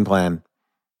subscription plan.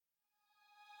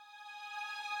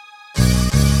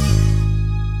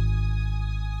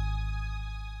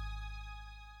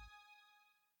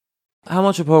 How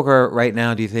much of poker right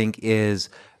now do you think is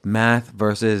math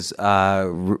versus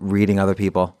reading other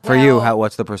people? For you,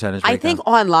 what's the percentage breakdown? I think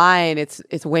online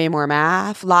it's way more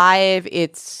math. Live,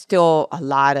 there's still a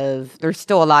lot of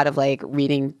like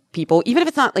reading people, even if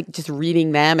it's not like just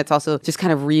reading them, it's also just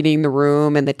kind of reading the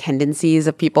room and the tendencies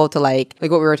of people to like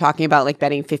what we were talking about, like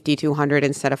betting 5,200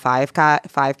 instead of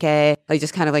 5K, like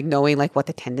just kind of like knowing like what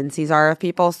the tendencies are of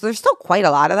people. So there's still quite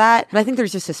a lot of that. But I think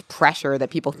there's just this pressure that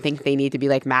people think they need to be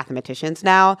like mathematicians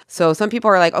now. So some people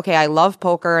are like, okay, I love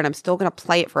poker and I'm still going to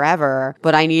play it forever,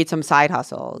 but I need some side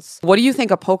hustles. What do you think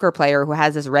a poker player who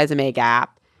has this resume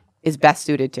gap is best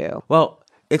suited to? Well,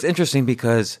 it's interesting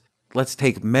because let's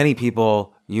take many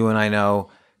people you and I know.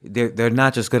 They're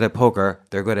not just good at poker.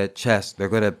 They're good at chess. They're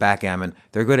good at backgammon.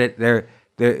 They're good at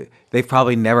they've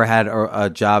probably never had a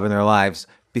job in their lives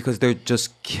because they're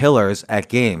just killers at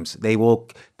games. They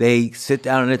sit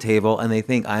down at a table and they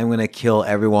think, I'm going to kill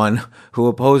everyone who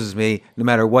opposes me, no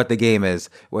matter what the game is,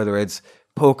 whether it's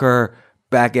poker,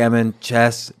 backgammon,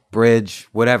 chess, bridge,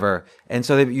 whatever. And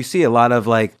so you see a lot of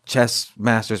like chess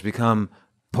masters become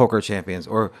poker champions,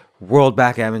 or world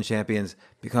backgammon champions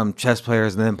become chess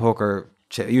players, and then poker.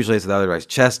 Usually it's the other way,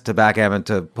 chess to backgammon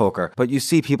to poker. But you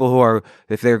see people who are,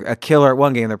 if they're a killer at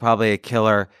one game, they're probably a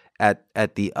killer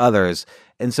at the others.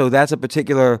 And so that's a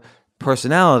particular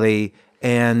personality,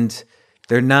 and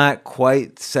they're not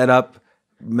quite set up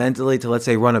mentally to, let's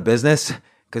say, run a business,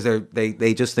 because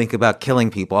they just think about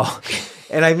killing people.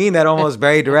 And I mean that almost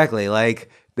very directly. Like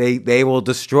they will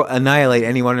annihilate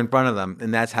anyone in front of them,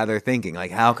 and that's how they're thinking. Like,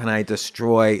 how can I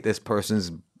destroy this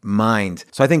person's mind?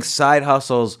 So I think side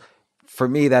hustles, for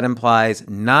me, that implies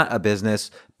not a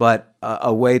business, but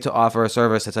a way to offer a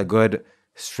service that's a good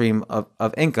stream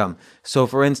of income. So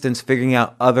for instance, figuring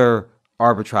out other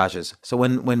arbitrages. So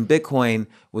when Bitcoin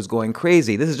was going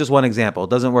crazy, this is just one example. It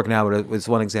doesn't work now, but it's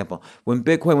one example. When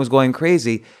Bitcoin was going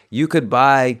crazy, you could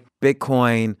buy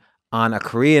Bitcoin on a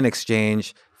Korean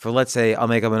exchange for, let's say, I'll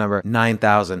make up a number,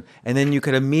 9,000. And then you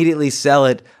could immediately sell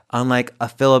it on like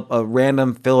a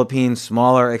random Philippine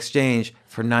smaller exchange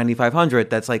for 9,500.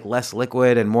 That's like less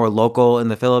liquid and more local in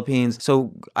the Philippines.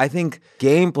 So I think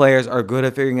game players are good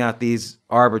at figuring out these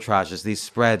arbitrages, these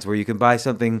spreads where you can buy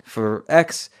something for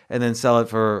X and then sell it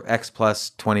for X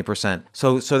plus 20%.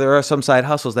 So there are some side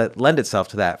hustles that lend itself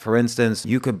to that. For instance,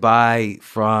 you could buy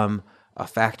from a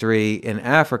factory in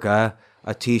Africa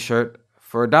a t-shirt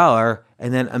for $1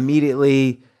 and then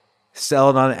immediately sell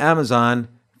it on Amazon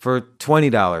for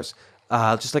 $20.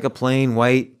 Just like a plain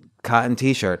white cotton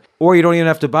t-shirt. Or you don't even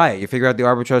have to buy it. You figure out the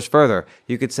arbitrage further.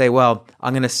 You could say, well,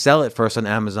 I'm going to sell it first on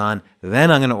Amazon,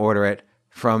 then I'm going to order it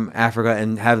from Africa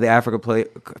and have the Africa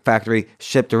factory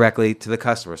ship directly to the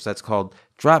customer. So that's called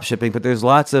drop shipping. But there's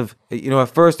lots of, at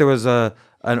first there was an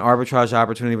arbitrage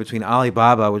opportunity between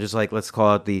Alibaba, which is like, let's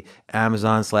call it the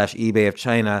Amazon/eBay of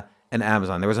China, and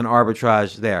Amazon. There was an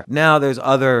arbitrage there. Now there's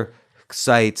other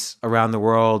sites around the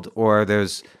world, or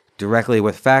there's directly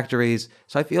with factories.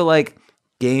 So I feel like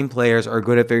game players are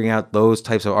good at figuring out those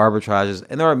types of arbitrages,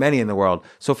 and there are many in the world.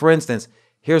 So, for instance,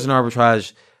 here's an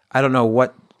arbitrage. I don't know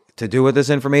what to do with this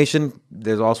information.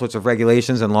 There's all sorts of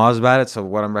regulations and laws about it. So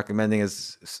what I'm recommending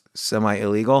is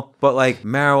semi-illegal. But like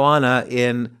marijuana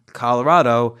in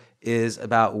Colorado is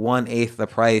about 1/8 the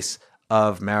price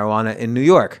of marijuana in New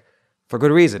York. For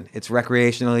good reason. It's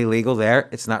recreationally legal there.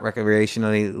 It's not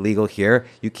recreationally legal here.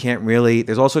 You can't really,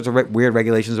 there's all sorts of weird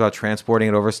regulations about transporting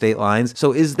it over state lines.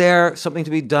 So is there something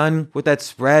to be done with that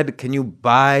spread? Can you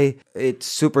buy it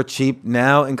super cheap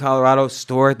now in Colorado,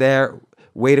 store it there,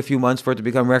 wait a few months for it to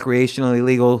become recreationally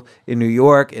legal in New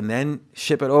York, and then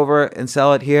ship it over and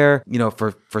sell it here,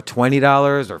 for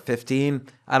 $20 or $15?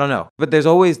 I don't know. But there's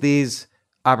always these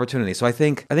opportunity. So I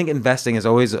think investing is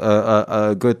always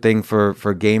a good thing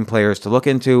for game players to look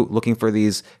into, looking for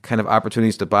these kind of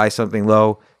opportunities to buy something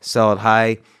low, sell it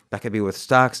high. That could be with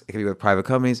stocks. It could be with private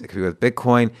companies. It could be with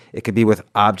Bitcoin. It could be with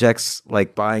objects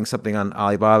like buying something on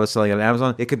Alibaba, selling it on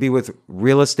Amazon. It could be with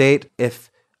real estate.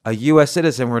 If a U.S.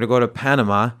 citizen were to go to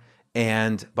Panama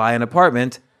and buy an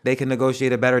apartment, they can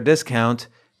negotiate a better discount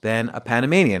than a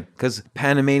Panamanian, because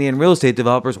Panamanian real estate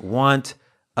developers want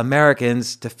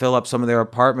Americans to fill up some of their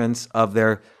apartments of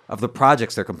the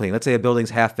projects they're completing. Let's say a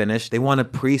building's half finished. They want to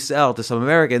pre-sell to some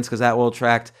Americans because that will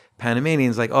attract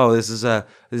Panamanians. Like, oh, this is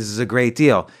a great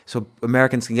deal. So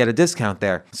Americans can get a discount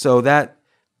there. So that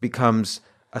becomes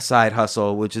a side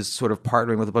hustle, which is sort of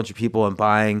partnering with a bunch of people and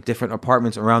buying different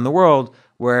apartments around the world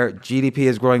where GDP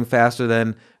is growing faster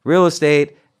than real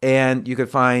estate. And you could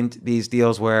find these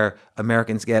deals where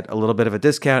Americans get a little bit of a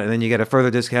discount, and then you get a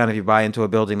further discount if you buy into a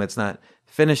building that's not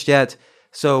finished yet.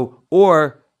 So,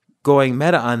 or going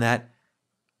meta on that,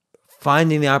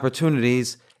 finding the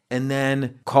opportunities and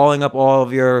then calling up all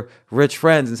of your rich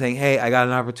friends and saying, hey, I got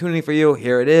an opportunity for you.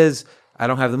 Here it is. I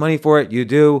don't have the money for it. You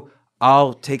do.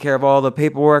 I'll take care of all the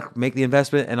paperwork, make the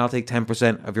investment, and I'll take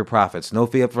 10% of your profits. No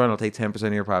fee up front, I'll take 10%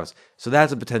 of your profits. So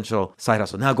that's a potential side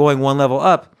hustle. Now, going one level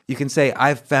up, you can say,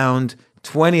 I've found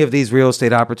 20 of these real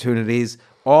estate opportunities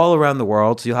all around the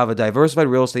world. So you'll have a diversified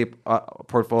real estate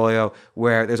portfolio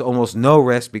where there's almost no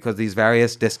risk because of these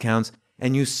various discounts,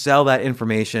 and you sell that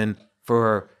information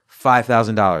for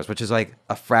 $5,000, which is like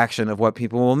a fraction of what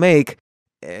people will make.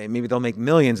 Maybe they'll make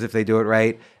millions if they do it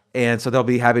right. And so they'll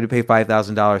be happy to pay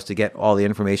 $5,000 to get all the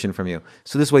information from you.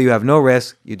 So this way you have no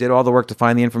risk. You did all the work to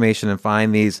find the information and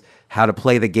find how to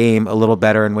play the game a little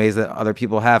better in ways that other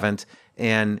people haven't.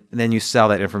 And then you sell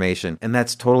that information. And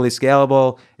that's totally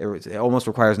scalable. It almost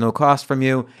requires no cost from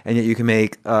you. And yet you can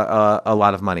make a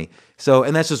lot of money. So,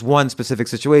 and that's just one specific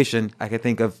situation. I could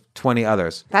think of 20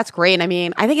 others. That's great. I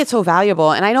mean, I think it's so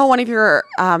valuable. And I know one of your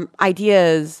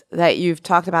ideas that you've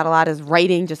talked about a lot is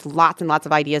writing just lots and lots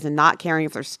of ideas and not caring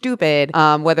if they're stupid,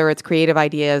 whether it's creative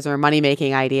ideas or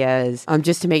money-making ideas,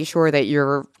 just to make sure that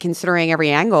you're considering every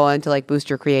angle and to like boost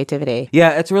your creativity.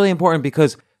 Yeah, it's really important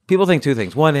because people think two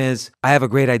things. One is, I have a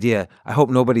great idea. I hope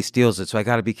nobody steals it, so I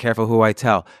got to be careful who I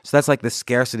tell. So that's like the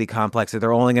scarcity complex, that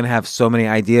they're only going to have so many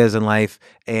ideas in life,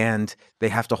 and they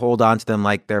have to hold on to them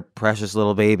like they're precious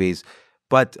little babies.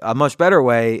 But a much better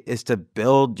way is to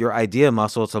build your idea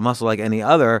muscle. It's a muscle like any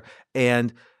other,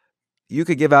 and you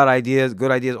could give out ideas,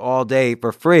 good ideas all day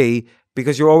for free,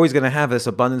 because you're always going to have this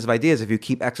abundance of ideas if you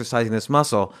keep exercising this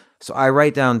muscle. So I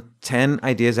write down 10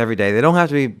 ideas every day. They don't have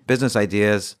to be business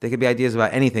ideas. They could be ideas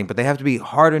about anything, but they have to be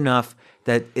hard enough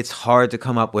that it's hard to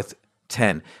come up with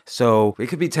 10. So it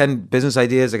could be 10 business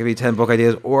ideas. It could be 10 book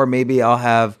ideas, or maybe I'll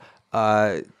have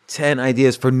 10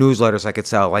 ideas for newsletters I could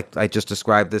sell, like I just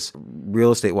described this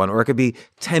real estate one. Or it could be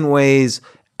 10 ways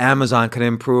Amazon can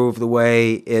improve the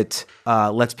way it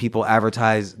lets people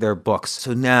advertise their books.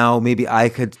 So now maybe I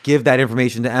could give that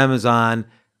information to Amazon,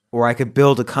 or I could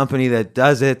build a company that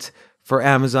does it for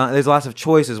Amazon. There's lots of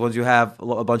choices. Once you have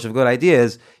a bunch of good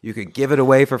ideas, you could give it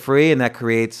away for free, and that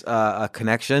creates a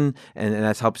connection, and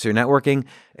that helps your networking,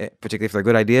 particularly if they're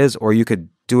good ideas. Or you could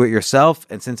do it yourself,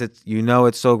 and since it's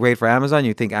so great for Amazon,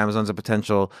 you think Amazon's a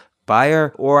potential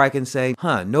buyer. Or I can say,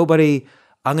 I'm going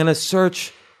to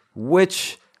search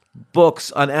which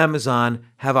books on Amazon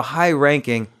have a high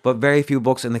ranking, but very few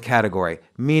books in the category.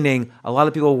 Meaning, a lot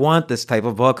of people want this type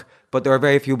of book, but there are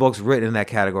very few books written in that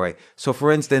category. So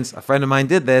for instance, a friend of mine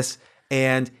did this,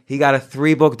 and he got a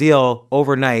 3-book deal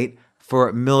overnight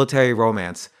for military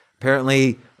romance.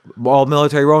 Apparently, all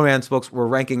military romance books were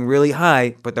ranking really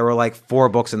high, but there were like 4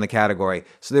 books in the category.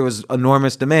 So there was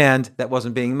enormous demand that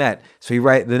wasn't being met. So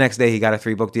the next day he got a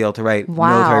 3-book deal to write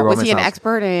military romance. Was he an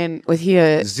expert in, was he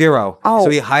a... Zero. Oh.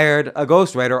 So he hired a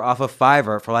ghostwriter off of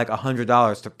Fiverr for like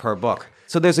 $100 per book.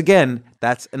 So that's an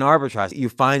arbitrage. You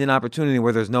find an opportunity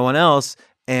where there's no one else,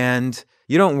 and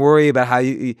you don't worry about how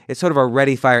it's sort of a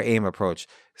ready, fire, aim approach.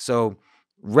 So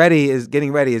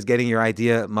getting ready is getting your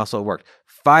idea muscle worked.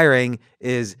 Firing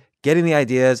is getting the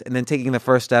ideas and then taking the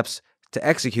first steps to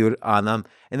execute on them.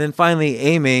 And then finally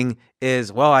aiming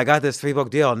is, well, I got this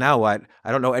 3-book deal. Now what?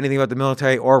 I don't know anything about the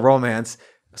military or romance,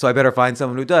 so I better find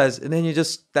someone who does. And then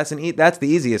that's the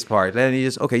easiest part. Then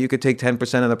you could take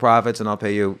 10% of the profits and I'll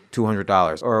pay you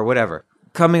 $200 or whatever.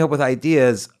 Coming up with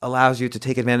ideas allows you to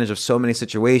take advantage of so many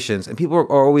situations. And people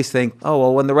always think, oh,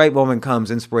 well, when the right moment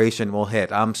comes, inspiration will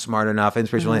hit. I'm smart enough,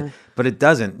 inspiration will hit. But it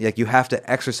doesn't. Like, you have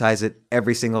to exercise it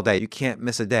every single day. You can't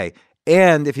miss a day.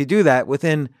 And if you do that,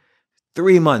 within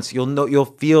 3 months, you'll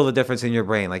feel the difference in your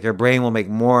brain. Like, your brain will make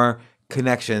more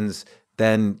connections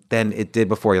than it did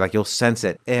before. You'll sense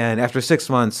it. And after 6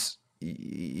 months,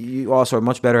 you also are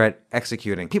much better at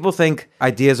executing. People think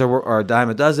ideas are a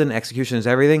dime a dozen, execution is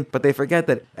everything, but they forget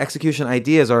that execution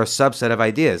ideas are a subset of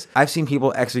ideas. I've seen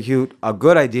people execute a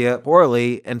good idea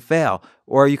poorly and fail,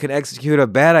 or you can execute a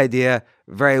bad idea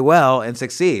very well and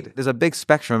succeed. There's a big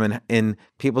spectrum in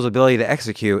people's ability to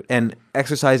execute, and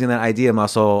exercising that idea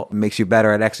muscle makes you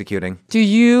better at executing. Do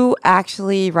you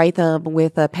actually write them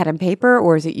with a pen and paper,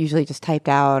 or is it usually just typed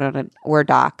out on a Word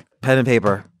doc? Pen and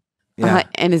paper. Yeah.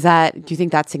 And do you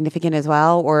think that's significant as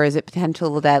well? Or is it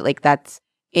potential that that's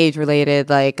age related,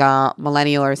 like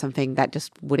millennial or something that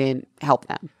just wouldn't help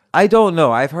them? I don't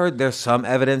know. I've heard there's some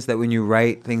evidence that when you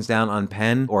write things down on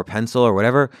pen or pencil or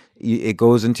whatever, it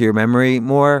goes into your memory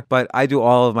more. But I do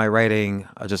all of my writing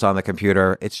just on the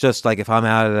computer. It's just like if I'm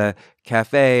out at a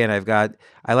cafe and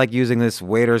I like using this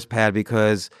waiter's pad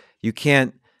because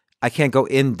I can't go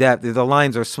in depth. The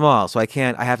lines are small, so I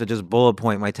have to just bullet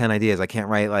point my 10 ideas. I can't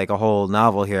write like a whole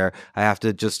novel here. I have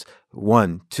to just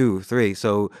 1, 2, 3.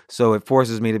 So it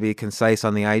forces me to be concise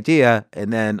on the idea,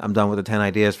 and then I'm done with the 10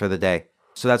 ideas for the day.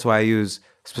 So that's why I use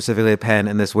specifically a pen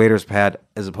and this waiter's pad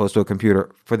as opposed to a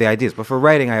computer for the ideas. But for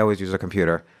writing, I always use a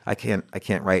computer. I can't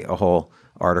write a whole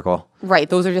article. Right.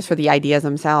 Those are just for the ideas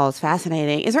themselves.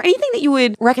 Fascinating. Is there anything that you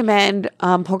would recommend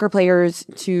poker players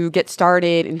to get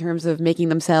started in terms of making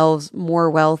themselves more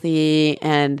wealthy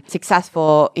and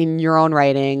successful in your own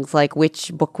writings? Like,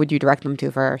 which book would you direct them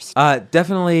to first?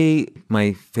 Definitely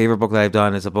my favorite book that I've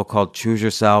done is a book called Choose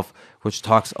Yourself, which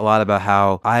talks a lot about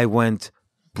how I went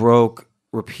broke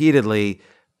repeatedly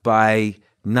by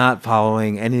not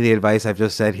following any of the advice I've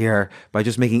just said here, by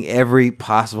just making every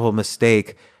possible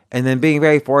mistake, and then being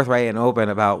very forthright and open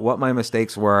about what my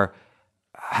mistakes were,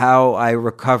 how I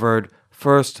recovered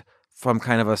first from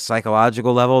kind of a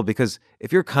psychological level, because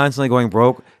if you're constantly going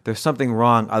broke, there's something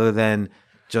wrong other than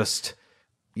just,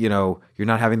 you're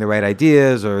not having the right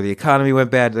ideas or the economy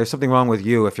went bad. There's something wrong with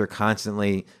you if you're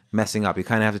constantly messing up. You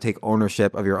kind of have to take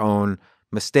ownership of your own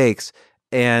mistakes.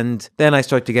 And then I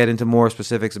start to get into more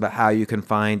specifics about how you can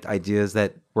find ideas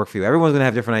that work for you. Everyone's going to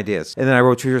have different ideas. And then I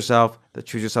wrote Choose Yourself, the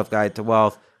Choose Yourself Guide to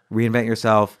Wealth, Reinvent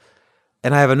Yourself.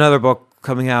 And I have another book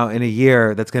coming out in a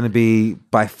year that's going to be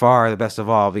by far the best of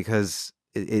all, because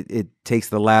it takes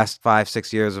the last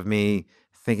 5-6 years of me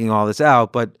thinking all this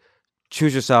out. But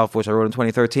Choose Yourself, which I wrote in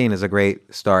 2013, is a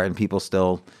great start, and people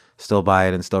still buy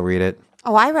it and still read it.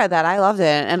 Oh, I read that. I loved it.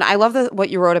 And I love what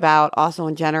you wrote about also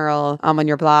in general on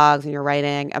your blogs and your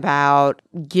writing about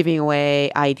giving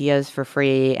away ideas for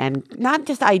free, and not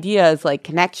just ideas, like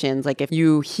connections. Like if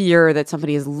you hear that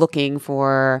somebody is looking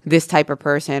for this type of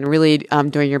person, really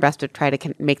doing your best to try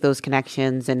to make those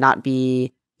connections and not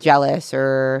be jealous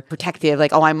or protective.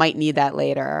 Like, oh, I might need that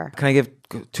later. Can I give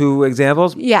 2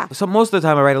 examples? Yeah. So most of the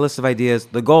time I write a list of ideas.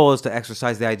 The goal is to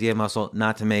exercise the idea muscle,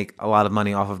 not to make a lot of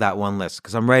money off of that one list.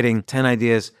 Because I'm writing 10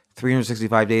 ideas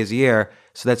 365 days a year.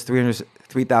 So that's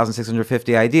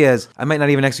 3,650 ideas. I might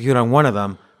not even execute on one of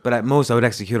them, but at most I would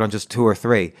execute on just 2 or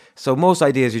 3. So most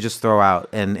ideas you just throw out,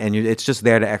 and it's just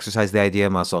there to exercise the idea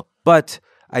muscle. But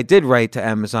I did write to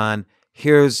Amazon,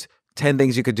 here's 10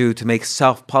 things you could do to make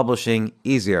self-publishing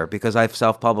easier, because I've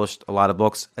self-published a lot of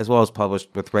books as well as published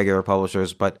with regular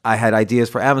publishers, but I had ideas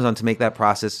for Amazon to make that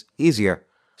process easier.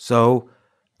 So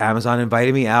Amazon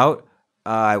invited me out.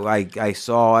 I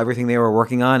saw everything they were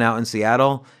working on out in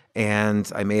Seattle,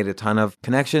 and I made a ton of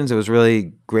connections. It was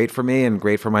really great for me and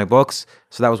great for my books.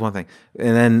 So that was one thing.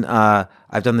 And then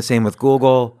I've done the same with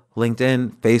Google,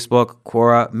 LinkedIn, Facebook,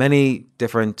 Quora, many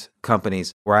different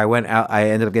companies where I went out. I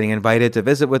ended up getting invited to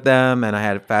visit with them, and I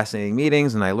had fascinating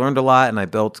meetings, and I learned a lot, and I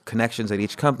built connections at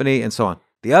each company and so on.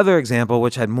 The other example,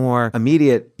 which had more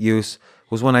immediate use,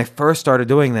 was when I first started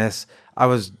doing this. I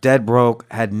was dead broke,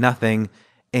 had nothing,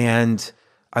 and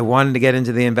I wanted to get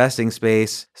into the investing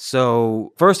space.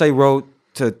 So first I wrote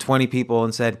to 20 people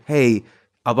and said, hey,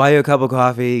 I'll buy you a cup of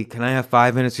coffee. Can I have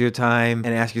 5 minutes of your time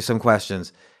and ask you some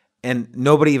questions? And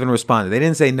nobody even responded. They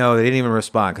didn't say no. They didn't even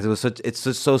respond because it's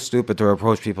just so stupid to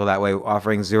approach people that way,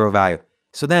 offering zero value.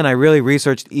 So then I really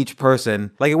researched each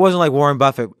person. Like, it wasn't like Warren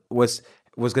Buffett was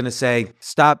going to say,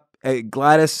 stop,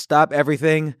 Gladys, stop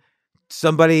everything.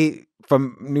 Somebody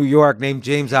from New York named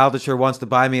James Altucher wants to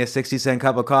buy me a 60-cent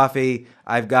cup of coffee.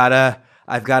 I've got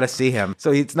to see him.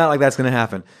 So it's not like that's going to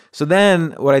happen. So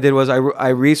then what I did was I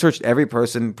researched every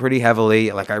person pretty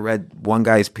heavily. Like, I read one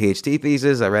guy's PhD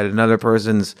thesis. I read another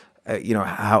person's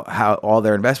how all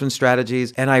their investment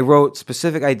strategies. And I wrote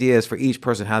specific ideas for each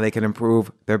person, how they can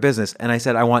improve their business. And I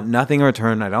said, I want nothing in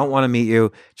return. I don't want to meet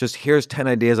you. Just here's 10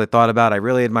 ideas I thought about. I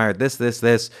really admired this.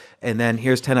 And then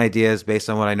here's 10 ideas based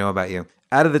on what I know about you.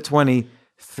 Out of the 20,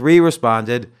 3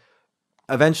 responded.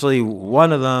 Eventually,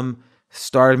 one of them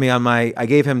started me on I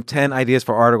gave him 10 ideas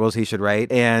for articles he should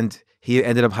write. And he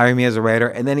ended up hiring me as a writer,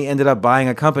 and then he ended up buying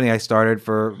a company I started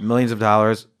for millions of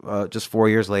dollars just 4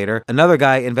 years later. Another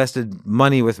guy invested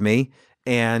money with me,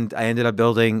 and I ended up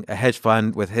building a hedge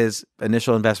fund with his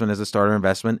initial investment as a starter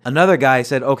investment. Another guy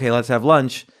said, okay, let's have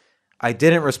lunch. I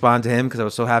didn't respond to him because I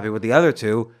was so happy with the other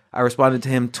 2. I responded to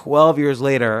him 12 years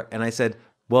later, and I said,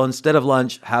 well, instead of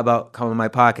lunch, how about come on my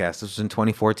podcast? This was in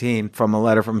 2014 from a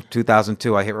letter from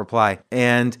 2002. I hit reply.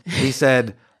 And he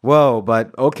said, whoa,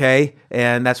 but okay.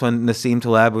 And that's when Nassim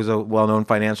Taleb, who's a well-known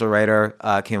financial writer,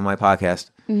 came on my podcast.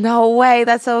 No way.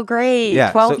 That's so great.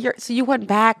 Yeah, 12 years. So you went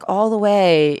back all the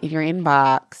way in your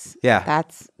inbox. Yeah.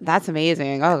 That's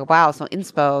amazing. Oh, wow. So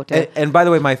inspo. And by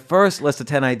the way, my first list of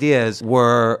 10 ideas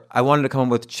were, I wanted to come up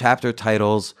with chapter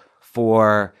titles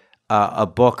for a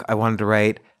book I wanted to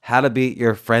write, How to Beat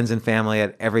Your Friends and Family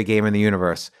at Every Game in the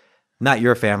Universe. Not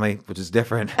your family, which is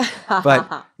different,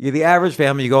 but you're the average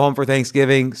family. You go home for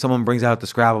Thanksgiving, someone brings out the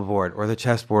Scrabble board or the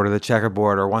chessboard or the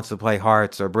checkerboard or wants to play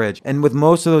hearts or bridge. And with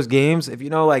most of those games, if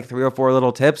you know like 3 or 4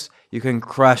 little tips, you can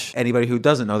crush anybody who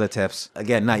doesn't know the tips.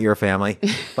 Again, not your family,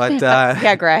 but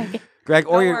yeah, Greg. Greg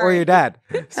or your dad.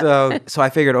 So I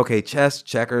figured, okay, chess,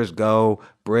 checkers, Go,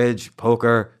 bridge,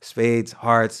 poker, spades,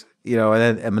 hearts,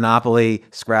 and then Monopoly,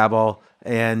 Scrabble.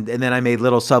 And then I made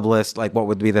little sub lists, like what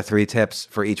would be the 3 tips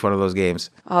for each one of those games.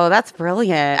 Oh, that's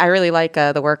brilliant. I really like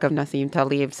the work of Nassim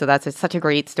Taleb. So that's such a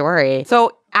great story.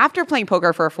 So after playing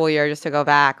poker for a full year, just to go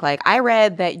back, like I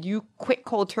read that you quit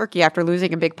cold turkey after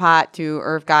losing a big pot to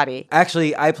Irv Gotti.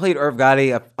 Actually, I played Irv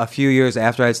Gotti a few years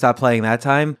after I stopped playing that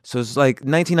time. So it's like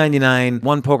 1999,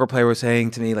 one poker player was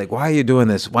saying to me, like, why are you doing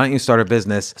this? Why don't you start a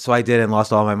business? So I did and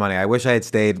lost all my money. I wish I had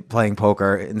stayed playing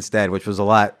poker instead, which was a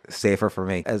lot safer for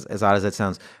me, as odd as it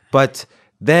sounds. But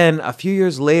then a few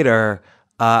years later,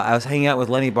 I was hanging out with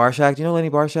Lenny Barshak. Do you know Lenny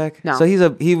Barshak? No. So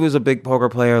he was a big poker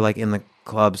player, like in the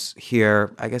clubs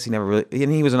here. I guess he never really,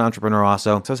 and he was an entrepreneur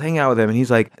also. So I was hanging out with him, and he's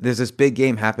like, there's this big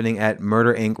game happening at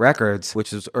Murder Inc. Records,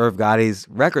 which is Irv Gotti's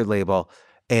record label.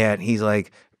 And he's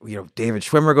like, David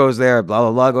Schwimmer goes there, blah,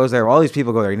 blah, blah goes there. All these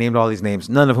people go there. He named all these names,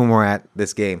 none of whom were at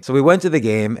this game. So we went to the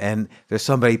game, and there's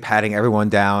somebody patting everyone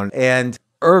down. And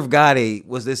Irv Gotti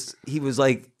he was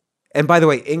like, and by the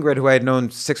way, Ingrid, who I had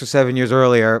known 6 or 7 years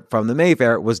earlier from the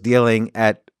Mayfair, was dealing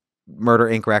at Murder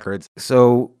Inc. Records.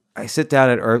 So I sit down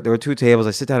at Irv. There were 2 tables.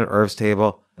 I sit down at Irv's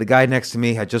table. The guy next to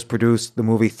me had just produced the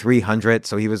movie 300,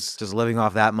 so he was just living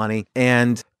off that money.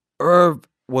 And Irv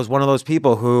was one of those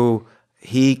people who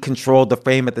he controlled the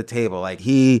frame at the table. Like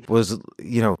he was,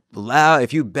 loud.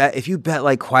 If you bet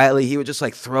like quietly, he would just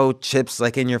like throw chips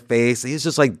like in your face. He was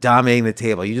just like dominating the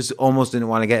table. You just almost didn't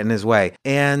want to get in his way.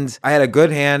 And I had a good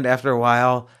hand after a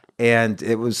while, and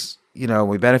it was,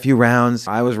 we bet a few rounds.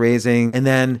 I was raising, and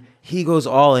then he goes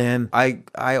all in. I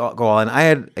go all in. I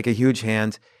had like a huge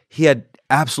hand. He had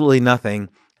absolutely nothing.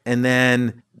 And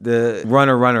then the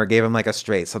runner gave him like a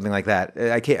straight, something like that.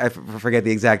 I forget the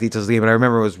exact details of the game, but I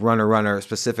remember it was runner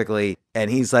specifically.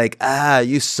 And he's like,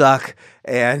 you suck.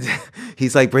 And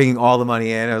he's like bringing all the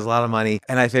money in. It was a lot of money.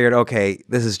 And I figured, okay,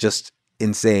 this is just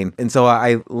insane. And so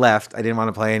I left. I didn't want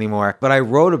to play anymore. But I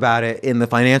wrote about it in the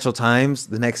Financial Times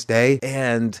the next day.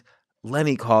 And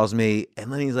Lenny calls me, and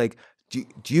Lenny's like, do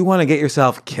you want to get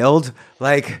yourself killed?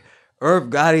 Like, Irv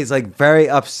Gotti's like very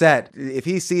upset. If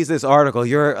he sees this article,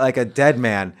 you're like a dead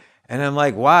man. And I'm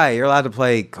like, why? You're allowed to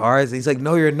play cards? And he's like,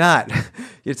 no, you're not.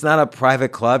 It's not a private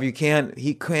club. He can't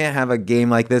have a game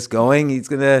like this going. He's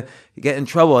going to get in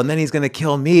trouble. And then he's going to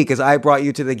kill me because I brought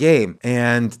you to the game.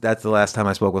 And that's the last time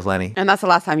I spoke with Lenny. And that's the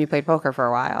last time you played poker for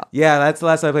a while. Yeah, that's the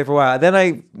last time I played for a while.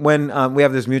 Then when we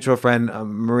have this mutual friend,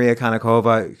 Maria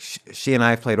Konnikova, she and I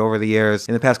have played over the years.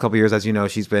 In the past couple of years, as you know,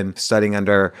 she's been studying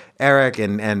under Eric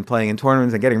and playing in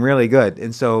tournaments and getting really good.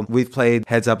 And so we've played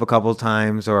heads up a couple of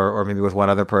times or maybe with one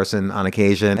other person on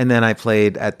occasion. And then I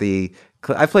played at the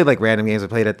I played like random games. I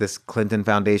played at this Clinton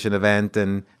Foundation event,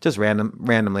 and just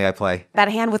randomly I play. That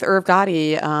hand with Irv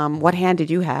Gotti, what hand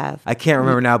did you have? I can't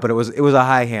remember now, but it was a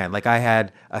high hand. Like I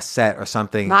had a set or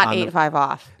something. Not 8-5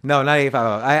 off. No, not 8-5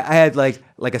 off. I had like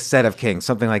a set of kings,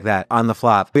 something like that on the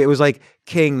flop. But it was like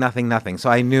king, nothing. So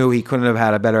I knew he couldn't have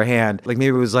had a better hand. Like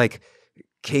maybe it was like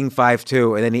king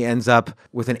 5-2, and then he ends up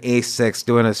with an ace-6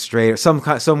 doing a straight,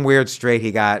 some weird straight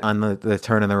he got on the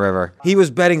turn in the river. He was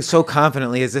betting so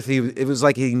confidently as if it was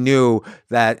like he knew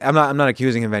that. I'm not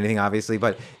accusing him of anything, obviously,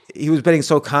 but he was betting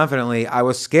so confidently. I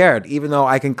was scared, even though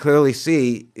I can clearly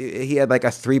see he had like a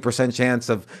 3% chance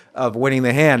of winning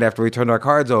the hand after we turned our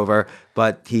cards over,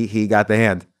 but he got the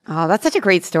hand. Oh, that's such a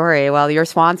great story. Well, your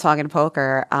swan song in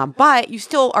poker, but you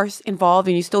still are involved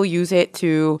and you still use it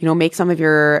to, make some of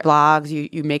your blogs.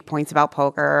 You make points about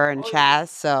poker and chess.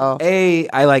 So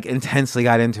I like intensely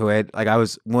got into it. Like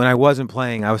when I wasn't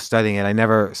playing, I was studying it. I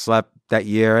never slept that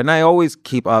year, and I always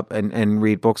keep up and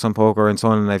read books on poker and so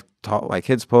on. And I've taught my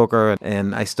kids poker,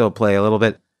 and I still play a little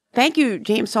bit. Thank you,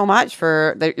 James, so much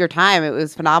for your time. It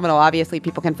was phenomenal. Obviously,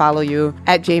 people can follow you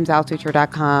at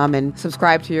jamesaltucher.com and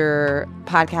subscribe to your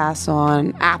podcasts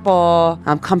on Apple.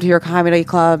 Come to your comedy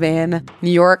club in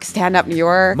New York, Stand Up New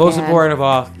York. Most important of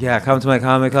all, come to my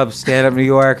comedy club, Stand Up New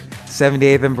York,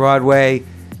 78th and Broadway.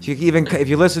 If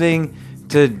you're listening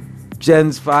to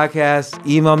Jen's podcast,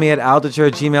 email me at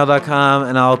altiture@gmail.com,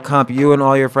 and I'll comp you and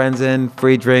all your friends in,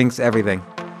 free drinks, everything.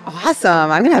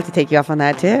 Awesome. I'm going to have to take you up on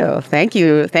that too. Thank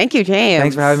you. Thank you, James.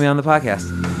 Thanks for having me on the podcast.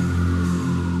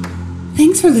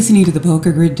 Thanks for listening to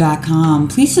thepokergrid.com.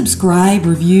 Please subscribe,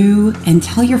 review, and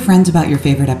tell your friends about your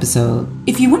favorite episode.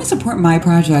 If you want to support my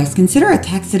projects, consider a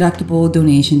tax-deductible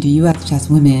donation to U.S. Chess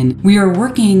Women. We are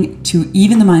working to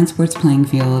even the mind sports playing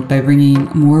field by bringing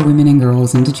more women and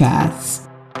girls into chess.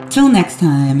 Till next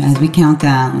time, as we count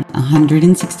down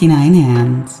 169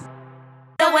 hands.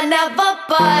 No one ever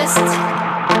bust.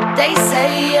 They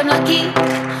say I'm lucky.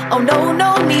 Oh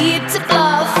no need to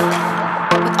bluff.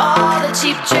 With all the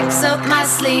cheap tricks up my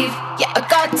sleeve, yeah, I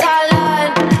got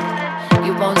talent.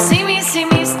 You won't see me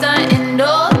stunting.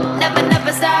 No,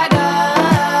 never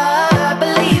stagger.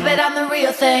 Believe it, I'm the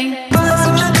real thing.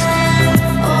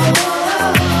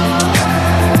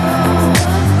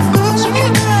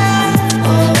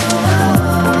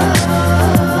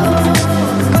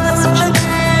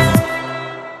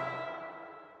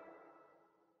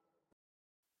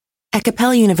 At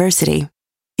Capella University,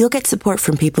 you'll get support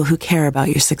from people who care about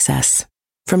your success.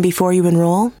 From before you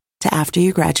enroll to after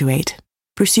you graduate,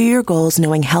 pursue your goals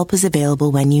knowing help is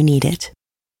available when you need it.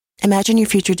 Imagine your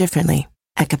future differently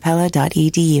at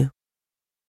capella.edu.